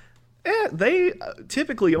dinosaurs, they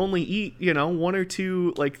typically only eat, one or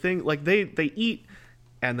two like thing. Like they eat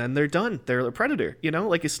and then they're done. They're a predator.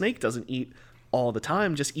 Like a snake doesn't eat all the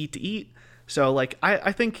time, just eat to eat. So like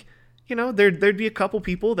I think there'd be a couple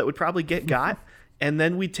people that would probably get got. And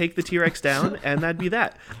then we'd take the T-Rex down, and that'd be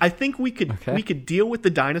that. I think we could deal with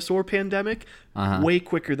the dinosaur pandemic way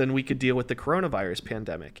quicker than we could deal with the coronavirus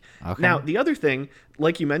pandemic. Okay. Now, the other thing,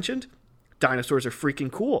 like you mentioned, dinosaurs are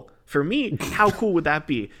freaking cool. For me, how cool would that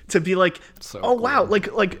be to be like, So wow, like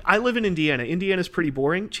I live in Indiana. Indiana's pretty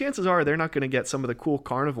boring. Chances are they're not going to get some of the cool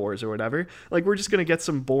carnivores or whatever. Like we're just going to get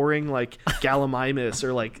some boring like Gallimimus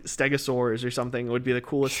or like Stegosaurs or something would be the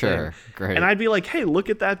coolest thing. Sure, great. And I'd be like, hey, look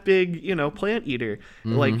at that big, plant eater.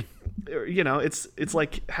 Like, it's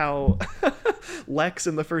like how Lex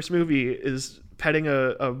in the first movie is petting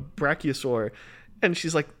a brachiosaur. And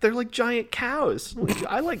she's like, they're like giant cows. Like,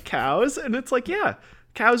 I like cows. And it's like, yeah,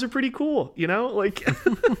 cows are pretty cool, Like,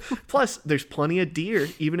 plus, there's plenty of deer,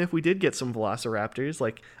 even if we did get some velociraptors.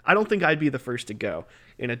 Like, I don't think I'd be the first to go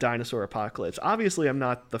in a dinosaur apocalypse. Obviously, I'm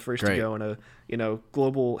not the first to go in a,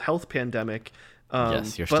 global health pandemic.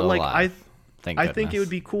 Yes, you're still alive. I think it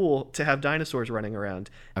would be cool to have dinosaurs running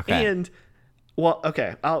around. Okay. And, well,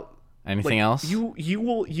 okay, Anything else? You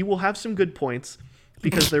will have some good points.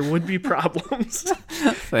 Because there would be problems.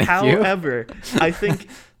 Thank However, I think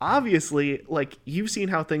obviously, like you've seen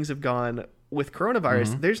how things have gone with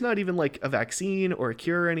coronavirus. There's not even like a vaccine or a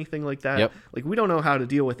cure or anything like that. Yep. Like we don't know how to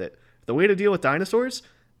deal with it. The way to deal with dinosaurs,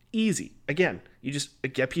 easy. Again, you just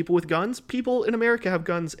get people with guns. People in America have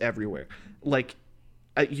guns everywhere. Like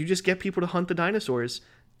you just get people to hunt the dinosaurs,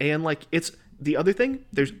 and like it's the other thing.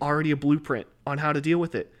 There's already a blueprint on how to deal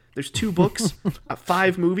with it. There's 2 books,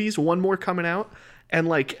 5 movies, 1 more coming out. And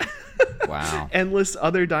like Wow. endless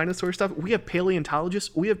other dinosaur stuff. We have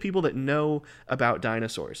paleontologists. We have people that know about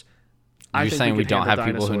dinosaurs. You're saying we don't have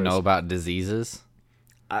people who know about diseases?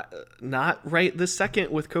 Not right this second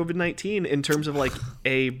with COVID-19 in terms of like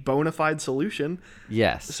a bona fide solution.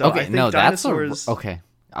 Yes. So okay. I think No, dinosaurs, okay.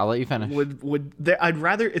 I'll let you finish. I'd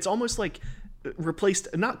rather, it's almost like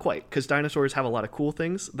replaced, not quite, because dinosaurs have a lot of cool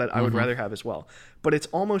things that I would rather have as well, but it's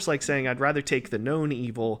almost like saying I'd rather take the known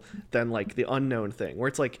evil than like the unknown thing, where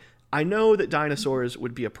it's like, I know that dinosaurs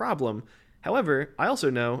would be a problem, however I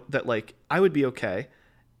also know that like I would be okay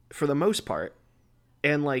for the most part,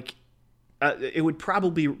 and like it would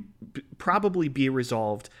probably be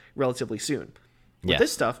resolved relatively soon. With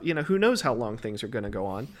this stuff, who knows how long things are going to go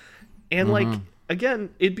on, and like, again,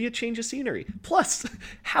 it'd be a change of scenery. Plus,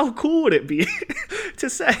 how cool would it be to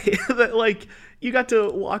say that, like, you got to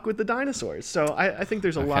walk with the dinosaurs? So I think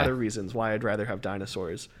there's a lot of reasons why I'd rather have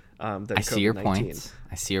dinosaurs than COVID-19.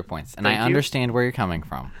 I see your points. And I understand where you're coming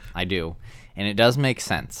from. I do. And it does make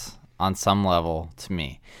sense on some level to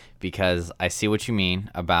me, because I see what you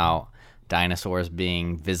mean about dinosaurs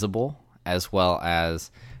being visible as well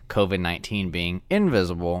as COVID-19 being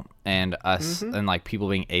invisible, and us and like people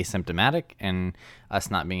being asymptomatic, and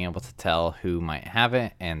us not being able to tell who might have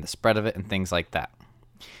it and the spread of it and things like that.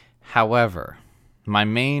 However,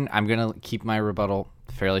 I'm going to keep my rebuttal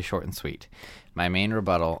fairly short and sweet. My main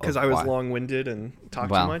rebuttal, because I was long-winded and talked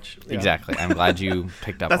too much. Yeah. Exactly. I'm glad you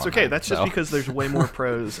picked up. That's on okay. That, That's just because there's way more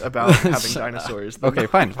pros about having dinosaurs. Okay,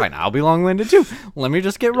 fine. I'll be long-winded too. Let me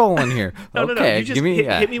just get rolling here. No. You just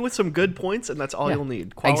hit me with some good points, and that's all you'll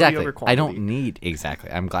need. Quality over quantity. I don't need exactly.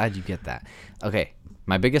 I'm glad you get that. Okay,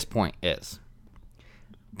 my biggest point is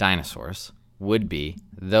dinosaurs would be,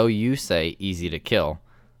 though you say easy to kill,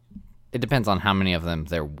 it depends on how many of them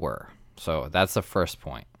there were. So that's the first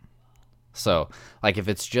point. So, like, if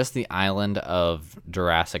it's just the island of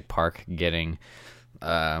Jurassic Park getting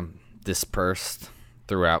dispersed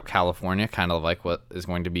throughout California, kind of like what is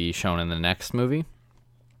going to be shown in the next movie,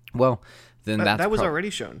 well, then that was already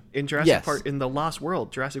shown in Jurassic Park, in the Lost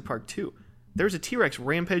World, Jurassic Park 2. There's a T-Rex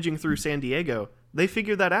rampaging through San Diego. They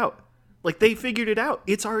figured that out. Like, they figured it out.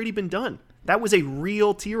 It's already been done. That was a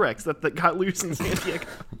real T-Rex that got loose in San Diego.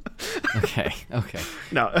 Okay.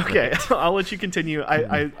 No, okay. I'll let you continue. I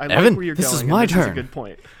Evan, like where you're this going. is my this turn. is a good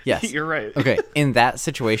point. Yes. You're right. Okay, in that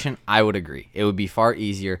situation, I would agree. It would be far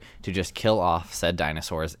easier to just kill off said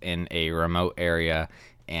dinosaurs in a remote area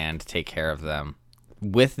and take care of them,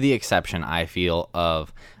 with the exception, I feel,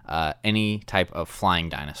 of any type of flying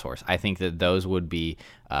dinosaurs. I think that those would be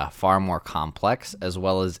far more complex, as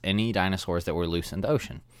well as any dinosaurs that were loose in the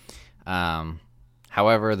ocean.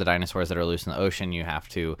 However, the dinosaurs that are loose in the ocean, you have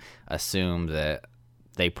to assume that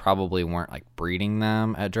they probably weren't like breeding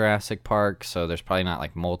them at Jurassic Park, so there's probably not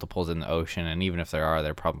like multiples in the ocean, and even if there are,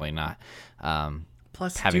 they're probably not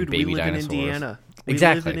Plus, having dude, baby we live dinosaurs. in Indiana.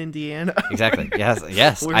 Exactly. We live in Indiana. Exactly.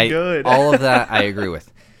 Yes. We're good. All of that I agree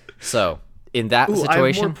with. So in that situation, I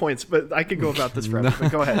have more points, but I could go about this forever.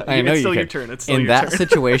 But go ahead. I know it's you still can. your turn. It's still in your that turn.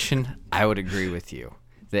 situation, I would agree with you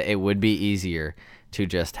that it would be easier to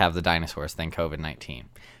just have the dinosaurs than COVID-19.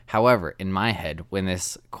 However, in my head, when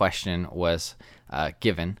this question was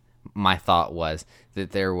given, my thought was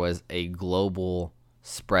that there was a global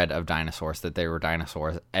spread of dinosaurs, that there were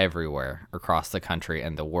dinosaurs everywhere across the country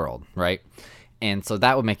and the world, right? And so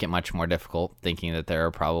that would make it much more difficult, thinking that there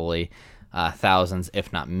are probably thousands,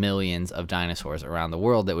 if not millions, of dinosaurs around the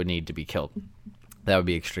world that would need to be killed. That would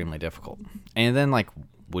be extremely difficult. And then, like,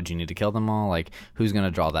 would you need to kill them all? Like, who's going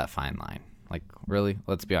to draw that fine line? Like, really?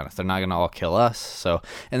 Let's be honest. They're not going to all kill us. So,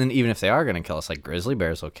 and then even if they are going to kill us, like, grizzly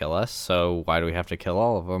bears will kill us. So why do we have to kill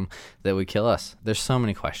all of them that would kill us? There's so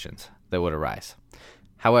many questions that would arise.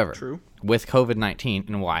 However, with COVID-19,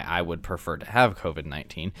 and why I would prefer to have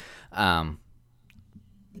COVID-19,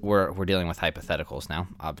 we're dealing with hypotheticals now,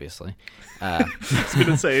 obviously. I was going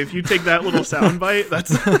to say, if you take that little soundbite,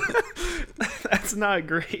 that's not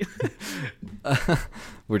great.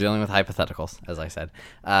 We're dealing with hypotheticals, as I said.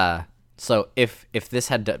 So if this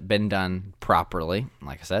had been done properly,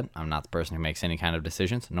 like I said, I'm not the person who makes any kind of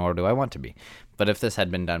decisions, nor do I want to be. But if this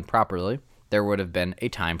had been done properly, there would have been a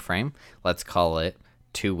time frame, let's call it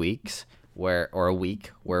 2 weeks, or a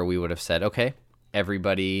week, where we would have said, okay,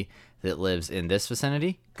 everybody that lives in this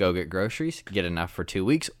vicinity, go get groceries, get enough for 2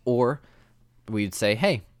 weeks. Or we'd say,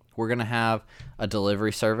 hey, we're going to have a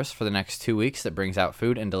delivery service for the next 2 weeks that brings out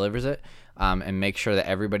food and delivers it, and make sure that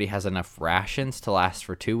everybody has enough rations to last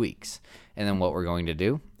for 2 weeks. And then what we're going to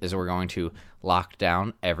do is we're going to lock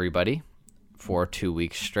down everybody for 2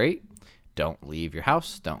 weeks straight. Don't leave your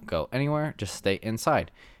house. Don't go anywhere. Just stay inside.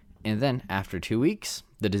 And then after 2 weeks,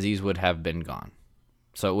 the disease would have been gone.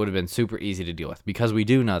 So it would have been super easy to deal with, because we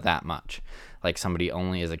do know that much. Like, somebody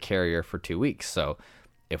only is a carrier for 2 weeks. So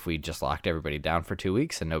if we just locked everybody down for 2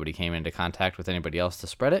 weeks and nobody came into contact with anybody else to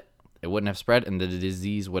spread it, it wouldn't have spread, and the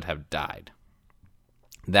disease would have died.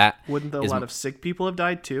 Wouldn't a lot of sick people have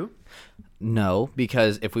died too? No,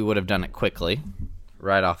 because if we would have done it quickly,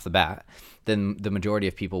 right off the bat, then the majority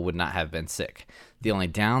of people would not have been sick. The only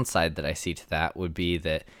downside that I see to that would be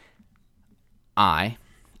that I,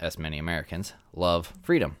 as many Americans, love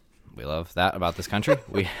freedom. We love that about this country.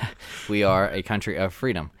 We are a country of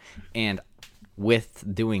freedom. And with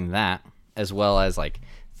doing that, as well as like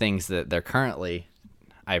things that they're currently,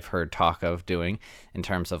 I've heard talk of doing in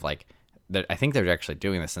terms of like, I think they're actually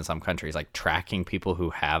doing this in some countries, like tracking people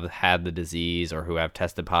who have had the disease or who have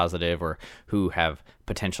tested positive or who have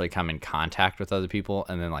potentially come in contact with other people.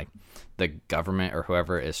 And then like the government or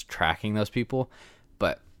whoever is tracking those people.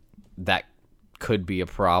 But that could be a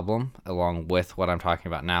problem along with what I'm talking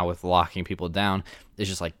about now with locking people down. Is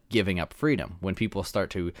just like giving up freedom. When people start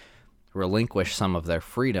to relinquish some of their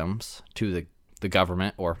freedoms to the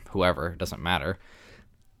government or whoever, it doesn't matter,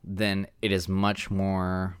 then it is much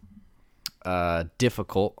more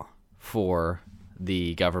difficult for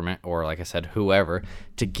the government or, like I said, whoever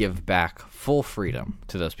to give back full freedom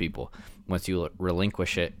to those people. Once you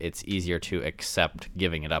relinquish it, it's easier to accept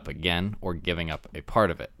giving it up again or giving up a part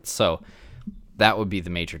of it. So that would be the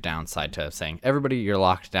major downside to saying, everybody, you're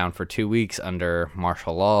locked down for 2 weeks under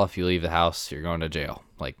martial law. If you leave the house, you're going to jail.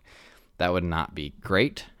 Like, that would not be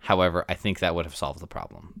great. However, I think that would have solved the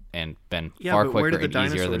problem and been far quicker and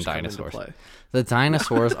easier than dinosaurs. The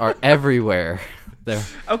dinosaurs are everywhere. They're...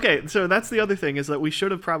 Okay, so that's the other thing is that we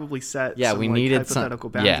should have probably set some we needed hypothetical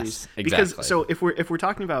some boundaries. Yes, exactly. Because so if we're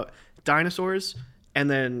talking about dinosaurs and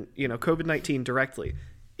then, COVID-19 directly,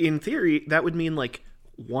 in theory that would mean like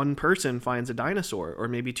one person finds a dinosaur or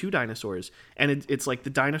maybe two dinosaurs, and it's like the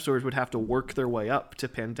dinosaurs would have to work their way up to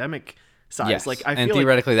pandemic size. Yes. Like I and feel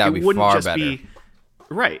theoretically like that would be far better.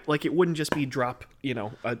 Right, like it wouldn't just be drop,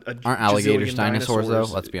 aren't alligators dinosaurs though?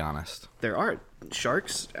 Let's be honest. There are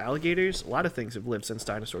sharks, alligators, a lot of things have lived since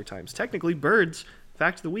dinosaur times. Technically, birds,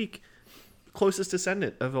 fact of the week, closest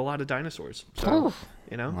descendant of a lot of dinosaurs. So,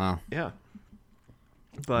 Wow. Yeah.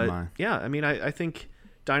 But yeah, I mean, I think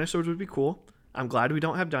dinosaurs would be cool. I'm glad we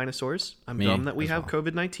don't have dinosaurs. I'm dumb that we have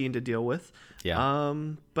COVID-19 to deal with. Yeah.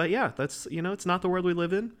 But yeah, that's it's not the world we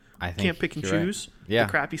live in. I think can't pick and choose the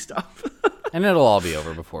crappy stuff. And it'll all be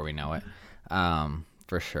over before we know it,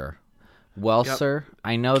 for sure. Well, sir,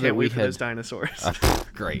 I know that we had those dinosaurs.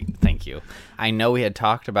 Great, thank you. I know we had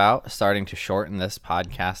talked about starting to shorten this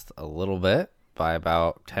podcast a little bit by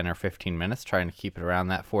about 10 or 15 minutes, trying to keep it around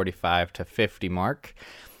that 45 to 50 mark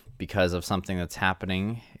because of something that's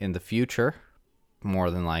happening in the future,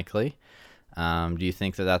 more than likely. Do you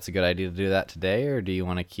think that that's a good idea to do that today, or do you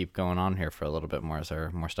want to keep going on here for a little bit more? Is there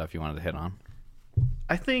more stuff you wanted to hit on?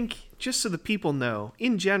 I think just so the people know,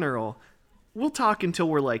 in general, we'll talk until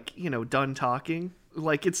we're like, done talking.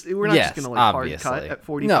 Like we're not just gonna like obviously. hard cut at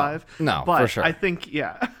 45. No, but for sure. I think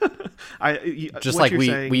just like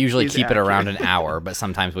we usually keep it around an hour, but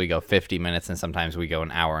sometimes we go 50 minutes and sometimes we go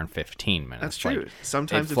an hour and 15 minutes. That's true. Like,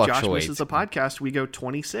 sometimes if Josh misses a podcast, we go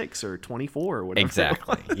 26 or 24 or whatever.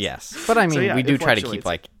 Exactly. Yes, but I mean, we do try to keep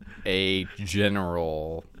like a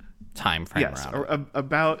general time frame around or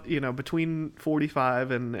about between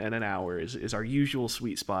 45 and an hour is our usual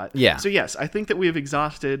sweet spot. Yeah. So yes, I think that we have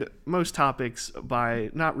exhausted most topics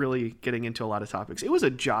by not really getting into a lot of topics. It was a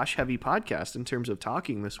Josh heavy podcast in terms of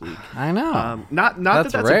talking this week. I know. Not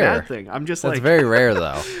that's rare. A bad thing. I'm just that's very rare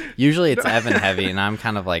though. Usually it's Evan heavy, and I'm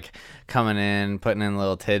kind of like coming in, putting in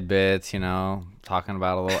little tidbits, talking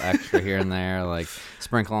about a little extra here and there, like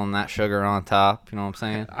sprinkling that sugar on top. You know what I'm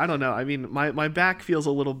saying? I don't know. I mean, my back feels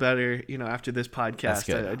a little better, after this podcast. That's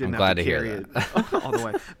good. I didn't I'm glad have to carry hear it all the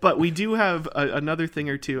way. But we do have another thing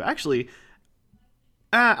or two. Actually,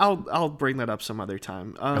 I'll bring that up some other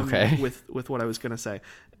time. Okay. With what I was gonna say,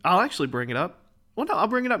 I'll actually bring it up. Well, no, I'll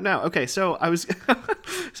bring it up now. Okay, so I was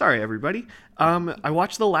sorry, everybody. I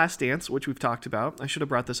watched The Last Dance, which we've talked about. I should have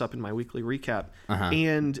brought this up in my weekly recap.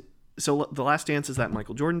 And so The Last Dance is that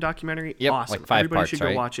Michael Jordan documentary. Yep, awesome. like 5 Everybody parts, should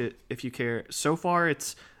go watch it if you care. So far,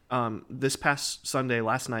 it's this past Sunday,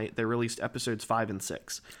 last night, they released episodes 5 and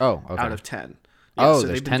 6. Oh, okay. Out of 10. Yeah, so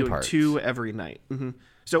there's they've been 10 doing parts. 2 every night. Mm-hmm.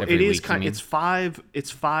 So every it is week, kind.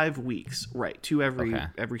 It's 5 weeks, right? 2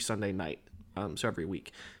 every Sunday night. So every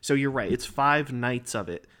week. So you're right. It's 5 nights of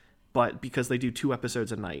it, but because they do 2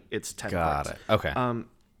 episodes a night, it's 10 parts. Got it. Okay.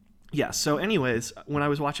 Yeah. So anyways, when I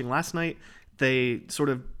was watching last night, they sort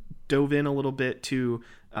of dove in a little bit to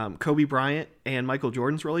Kobe Bryant and Michael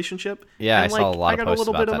Jordan's relationship. Yeah, and, I saw a lot of posts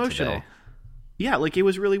about that emotional. today. Yeah, like it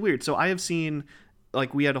was really weird. So I have seen,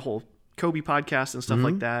 like, we had a whole Kobe podcast and stuff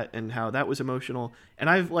like that, and how that was emotional. And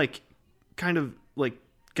I've like kind of like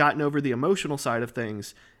gotten over the emotional side of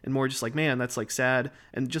things and more just like, man, that's like sad,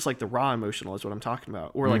 and just like the raw emotional is what I'm talking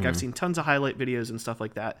about. Or like I've seen tons of highlight videos and stuff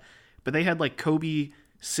like that. but they had like Kobe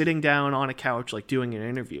sitting down on a couch, like doing an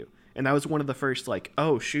interview. And that was one of the first like,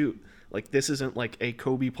 oh shoot, like this isn't like a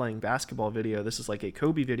Kobe playing basketball video. This is like a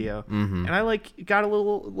Kobe video. And I like got a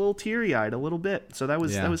little teary eyed a little bit. So that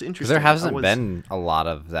was interesting. There hasn't been a lot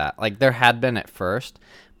of that. Like there had been at first,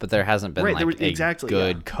 but there hasn't been a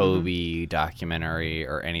good Kobe documentary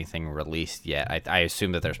or anything released yet. I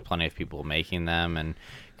assume that there's plenty of people making them and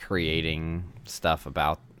creating stuff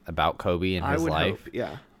about Kobe and his life. Hope,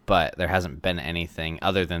 yeah. But there hasn't been anything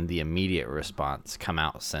other than the immediate response come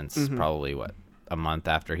out since probably a month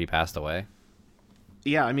after he passed away.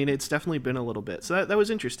 Yeah, I mean, it's definitely been a little bit. So that was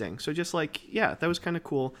interesting. So just like, yeah, that was kind of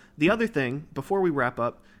cool. The other thing, before we wrap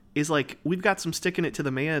up, is like we've got some sticking it to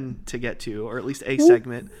the man to get to, or at least a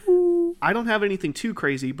segment. I don't have anything too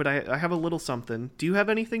crazy, but I have a little something. Do you have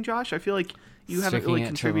anything, Josh? I feel like you haven't really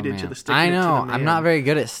contributed to the sticking it to the man. I know. I'm not very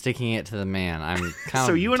good at sticking it to the man. I'm kind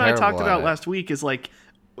so of you and I talked about last week is like,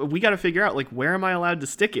 we got to figure out like where am I allowed to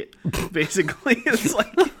stick it? Basically, it's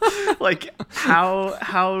like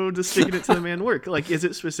how does sticking it to the man work? Like, is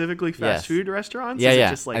it specifically fast food restaurants? Yeah, is yeah.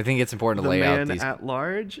 It just, like, I think it's important to lay out these at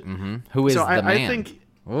large. Who is so the man? I think.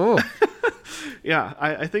 Ooh. Yeah,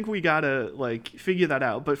 I think we gotta like figure that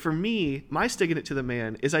out. But for me, my sticking it to the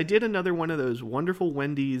man is I did another one of those wonderful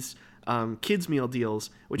Wendy's kids meal deals,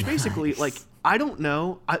 which basically like I don't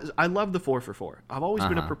know. I love the 4 for $4. I've always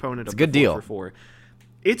been a proponent of the 4 for $4.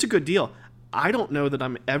 It's a good deal. I don't know that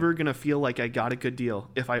I'm ever gonna feel like I got a good deal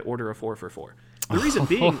if I order a 4 for $4. The reason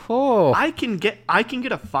being, I can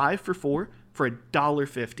get a 5 for $4 for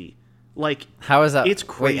 $1.50. Like, how is that? It's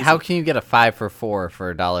crazy. Wait, how can you get a 5 for $4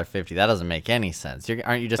 for $1.50? That doesn't make any sense.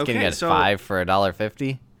 Aren't you just getting a 5 for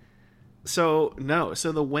 $1.50? So no.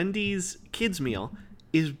 So the Wendy's kids meal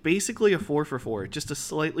is basically a 4 for $4, just a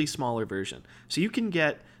slightly smaller version. So you can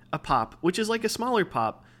get a pop, which is like a smaller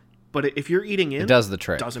pop, but if you're eating in, it does the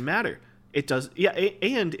trick. Doesn't matter. It does, yeah.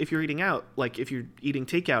 And if you're eating out, like if you're eating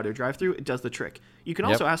takeout or drive-through, it does the trick. You can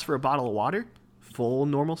also ask for a bottle of water, full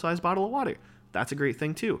normal-sized bottle of water. That's a great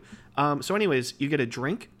thing too. So anyways, you get a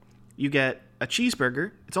drink, you get a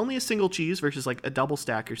cheeseburger. It's only a single cheese versus like a double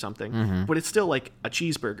stack or something, but it's still like a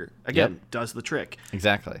cheeseburger. Again, does the trick.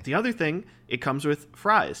 Exactly. The other thing, it comes with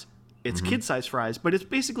fries. It's kid-sized fries, but it's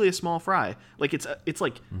basically a small fry. Like it's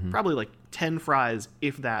like probably like 10 fries,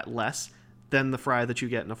 if that less, than the fry that you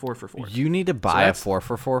get in a 4 for $4. You need to buy a 4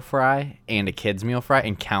 for $4 fry and a kids meal fry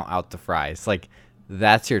and count out the fries. Like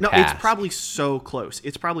that's your task. No, it's probably so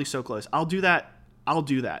close. I'll do that. I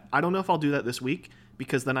don't know if I'll do that this week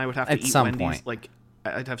because then I would have to eat Wendy's. Point. Like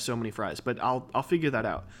I'd have so many fries, but I'll figure that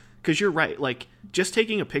out. Because you're right. Like just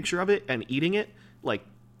taking a picture of it and eating it, like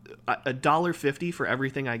 $1.50 for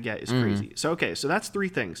everything I get is crazy. So okay, so that's 3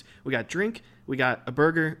 things. We got drink, we got a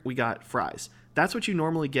burger, we got fries. That's what you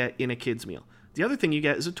normally get in a kid's meal. The other thing you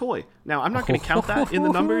get is a toy. Now, I'm not going to count that in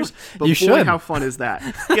the numbers, but you should. How fun is that?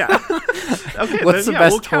 Yeah. Okay. What's the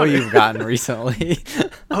best toy you've gotten recently?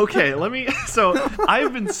 Okay, so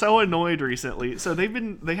I've been so annoyed recently. So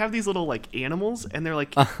they have these little like animals, and they're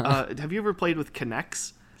like, have you ever played with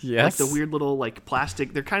Kinects? Yes. Like the weird little like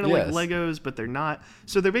plastic. They're kind of like Legos, but they're not.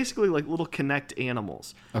 So they're basically like little Kinect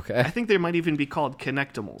animals. Okay. I think they might even be called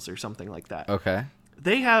Kinectimals or something like that. Okay.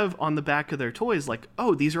 They have on the back of their toys like,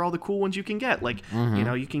 oh, these are all the cool ones you can get. Like, you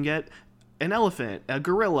know, you can get an elephant, a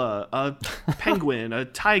gorilla, a penguin, a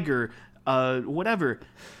tiger, whatever,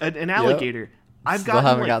 an alligator. I've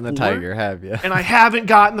haven't gotten the tiger, have you? And I haven't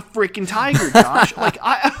gotten the freaking tiger, Josh. Like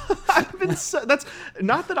I've been that's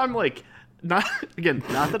not that I'm like not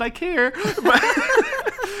that I care,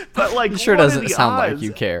 but like it sure doesn't sound like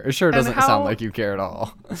you care. It sure doesn't sound like you care at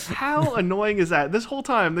all. How annoying is that? This whole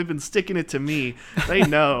time they've been sticking it to me. They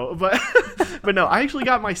know, but no, I actually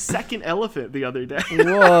got my second elephant the other day.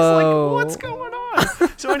 Whoa. I was like, what's going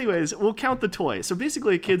on? So anyways, we'll count the toy. So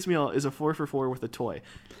basically a kid's meal is a 4 for $4 with a toy.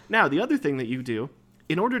 Now, the other thing that you do,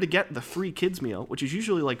 in order to get the free kids meal, which is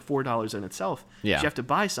usually like $4 in itself, is you have to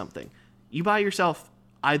buy something. You buy yourself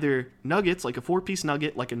either nuggets, like a 4-piece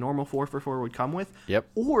nugget, like a normal 4 for $4 would come with. Yep.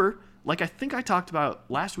 Or, like I think I talked about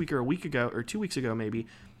last week or a week ago, or 2 weeks ago maybe,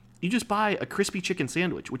 you just buy a crispy chicken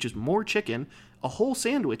sandwich, which is more chicken, a whole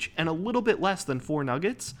sandwich, and a little bit less than 4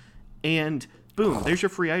 nuggets, and boom, there's your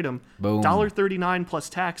free item. Boom. $1.39 plus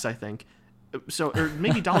tax, I think. So, or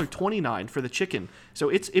maybe $1.29 for the chicken. So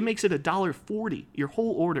it makes it $1.40, your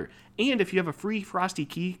whole order. And if you have a free Frosty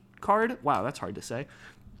Key card, wow, that's hard to say.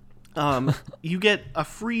 You get a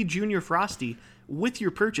free Junior Frosty with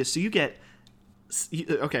your purchase. So you get,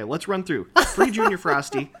 okay, let's run through. Free Junior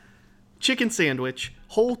Frosty, chicken sandwich,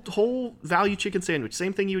 whole value chicken sandwich,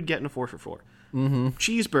 same thing you would get in a 4 for $4.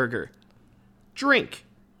 Cheeseburger, drink,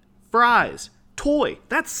 fries, toy.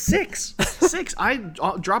 That's 6. 6. I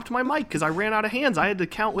dropped my mic because I ran out of hands. I had to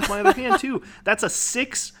count with my other hand too. That's a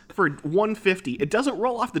 6 for 150. It doesn't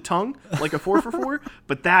roll off the tongue like a 4 for 4,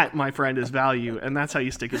 but that, my friend, is value, and that's how you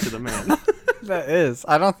stick it to the man. That is.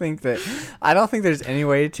 I don't think there's any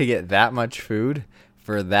way to get that much food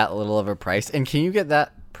for that little of a price. And can you get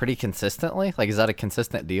that pretty consistently? Like, is that a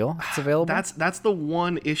consistent deal that's available? That's the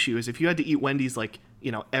one issue, is if you had to eat Wendy's like,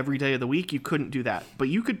 you know, every day of the week, you couldn't do that. But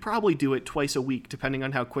you could probably do it twice a week, depending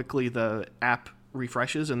on how quickly the app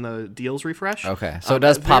refreshes and the deals refresh. Okay, so it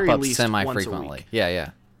does pop up least semi-frequently. Yeah.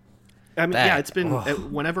 I mean, yeah, it's been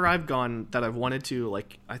whenever I've gone that I've wanted to,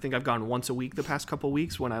 like, I think I've gone once a week the past couple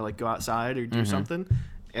weeks when I like go outside or do something,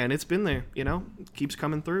 and it's been there, you know, it keeps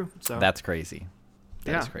coming through. So that's crazy.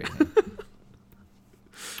 That's crazy.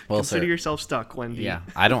 Well, consider yourself stuck, Wendy. Yeah,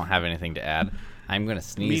 I don't have anything to add. I'm gonna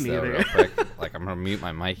sneeze though real quick. Like, I'm gonna mute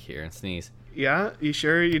my mic here and sneeze. Yeah, you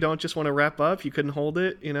sure you don't just want to wrap up? You couldn't hold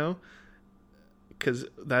it, you know? Because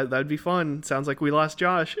that'd be fun. Sounds like we lost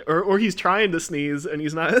Josh, or he's trying to sneeze and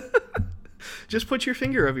he's not. Just put your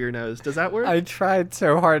finger over your nose. Does that work? I tried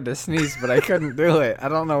so hard to sneeze, but I couldn't do it. I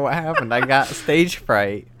don't know what happened. I got stage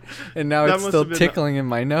fright, and now it's still tickling in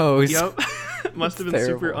my nose. Yep. Must have been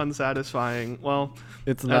terrible. Super unsatisfying. Well,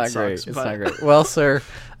 it's not great. It's not great. Well, sir,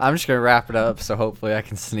 I'm just gonna wrap it up. So hopefully I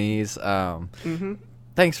can sneeze.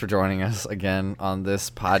 Thanks for joining us again on this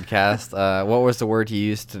podcast. What was the word you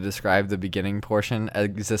used to describe the beginning portion?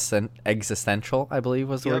 Existential, I believe,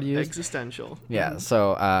 was the word you used. Existential. Yeah.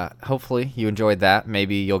 So hopefully you enjoyed that.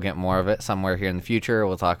 Maybe you'll get more of it somewhere here in the future.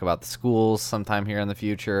 We'll talk about the schools sometime here in the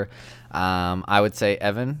future. I would say,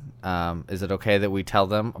 Evan, is it okay that we tell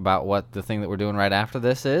them about what the thing that we're doing right after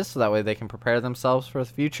this is, so that way they can prepare themselves for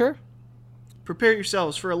the future? Prepare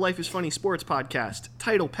yourselves for a Life is Funny sports podcast.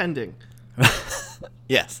 Title pending.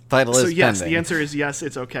 Yes, title is yes, pending. The answer is yes,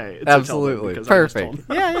 it's okay. It's absolutely. Perfect.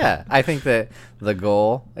 Yeah. I think that the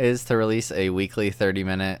goal is to release a weekly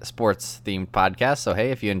 30-minute sports-themed podcast. So,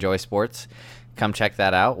 hey, if you enjoy sports, come check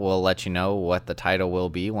that out. We'll let you know what the title will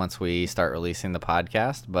be once we start releasing the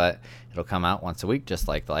podcast, but it'll come out once a week, just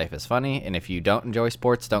like Life is Funny. And if you don't enjoy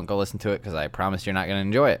sports, don't go listen to it, because I promise you're not going to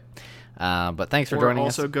enjoy it. But thanks for joining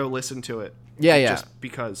us. Also go listen to it. Yeah. Just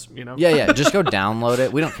because, you know. Yeah. Just go download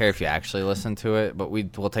it. We don't care if you actually listen to it, but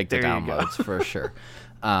we'll take the downloads for sure.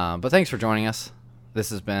 But thanks for joining us.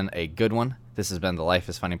 This has been a good one. This has been the Life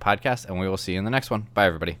is Funny podcast, and we will see you in the next one. Bye,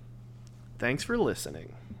 everybody. Thanks for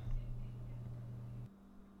listening.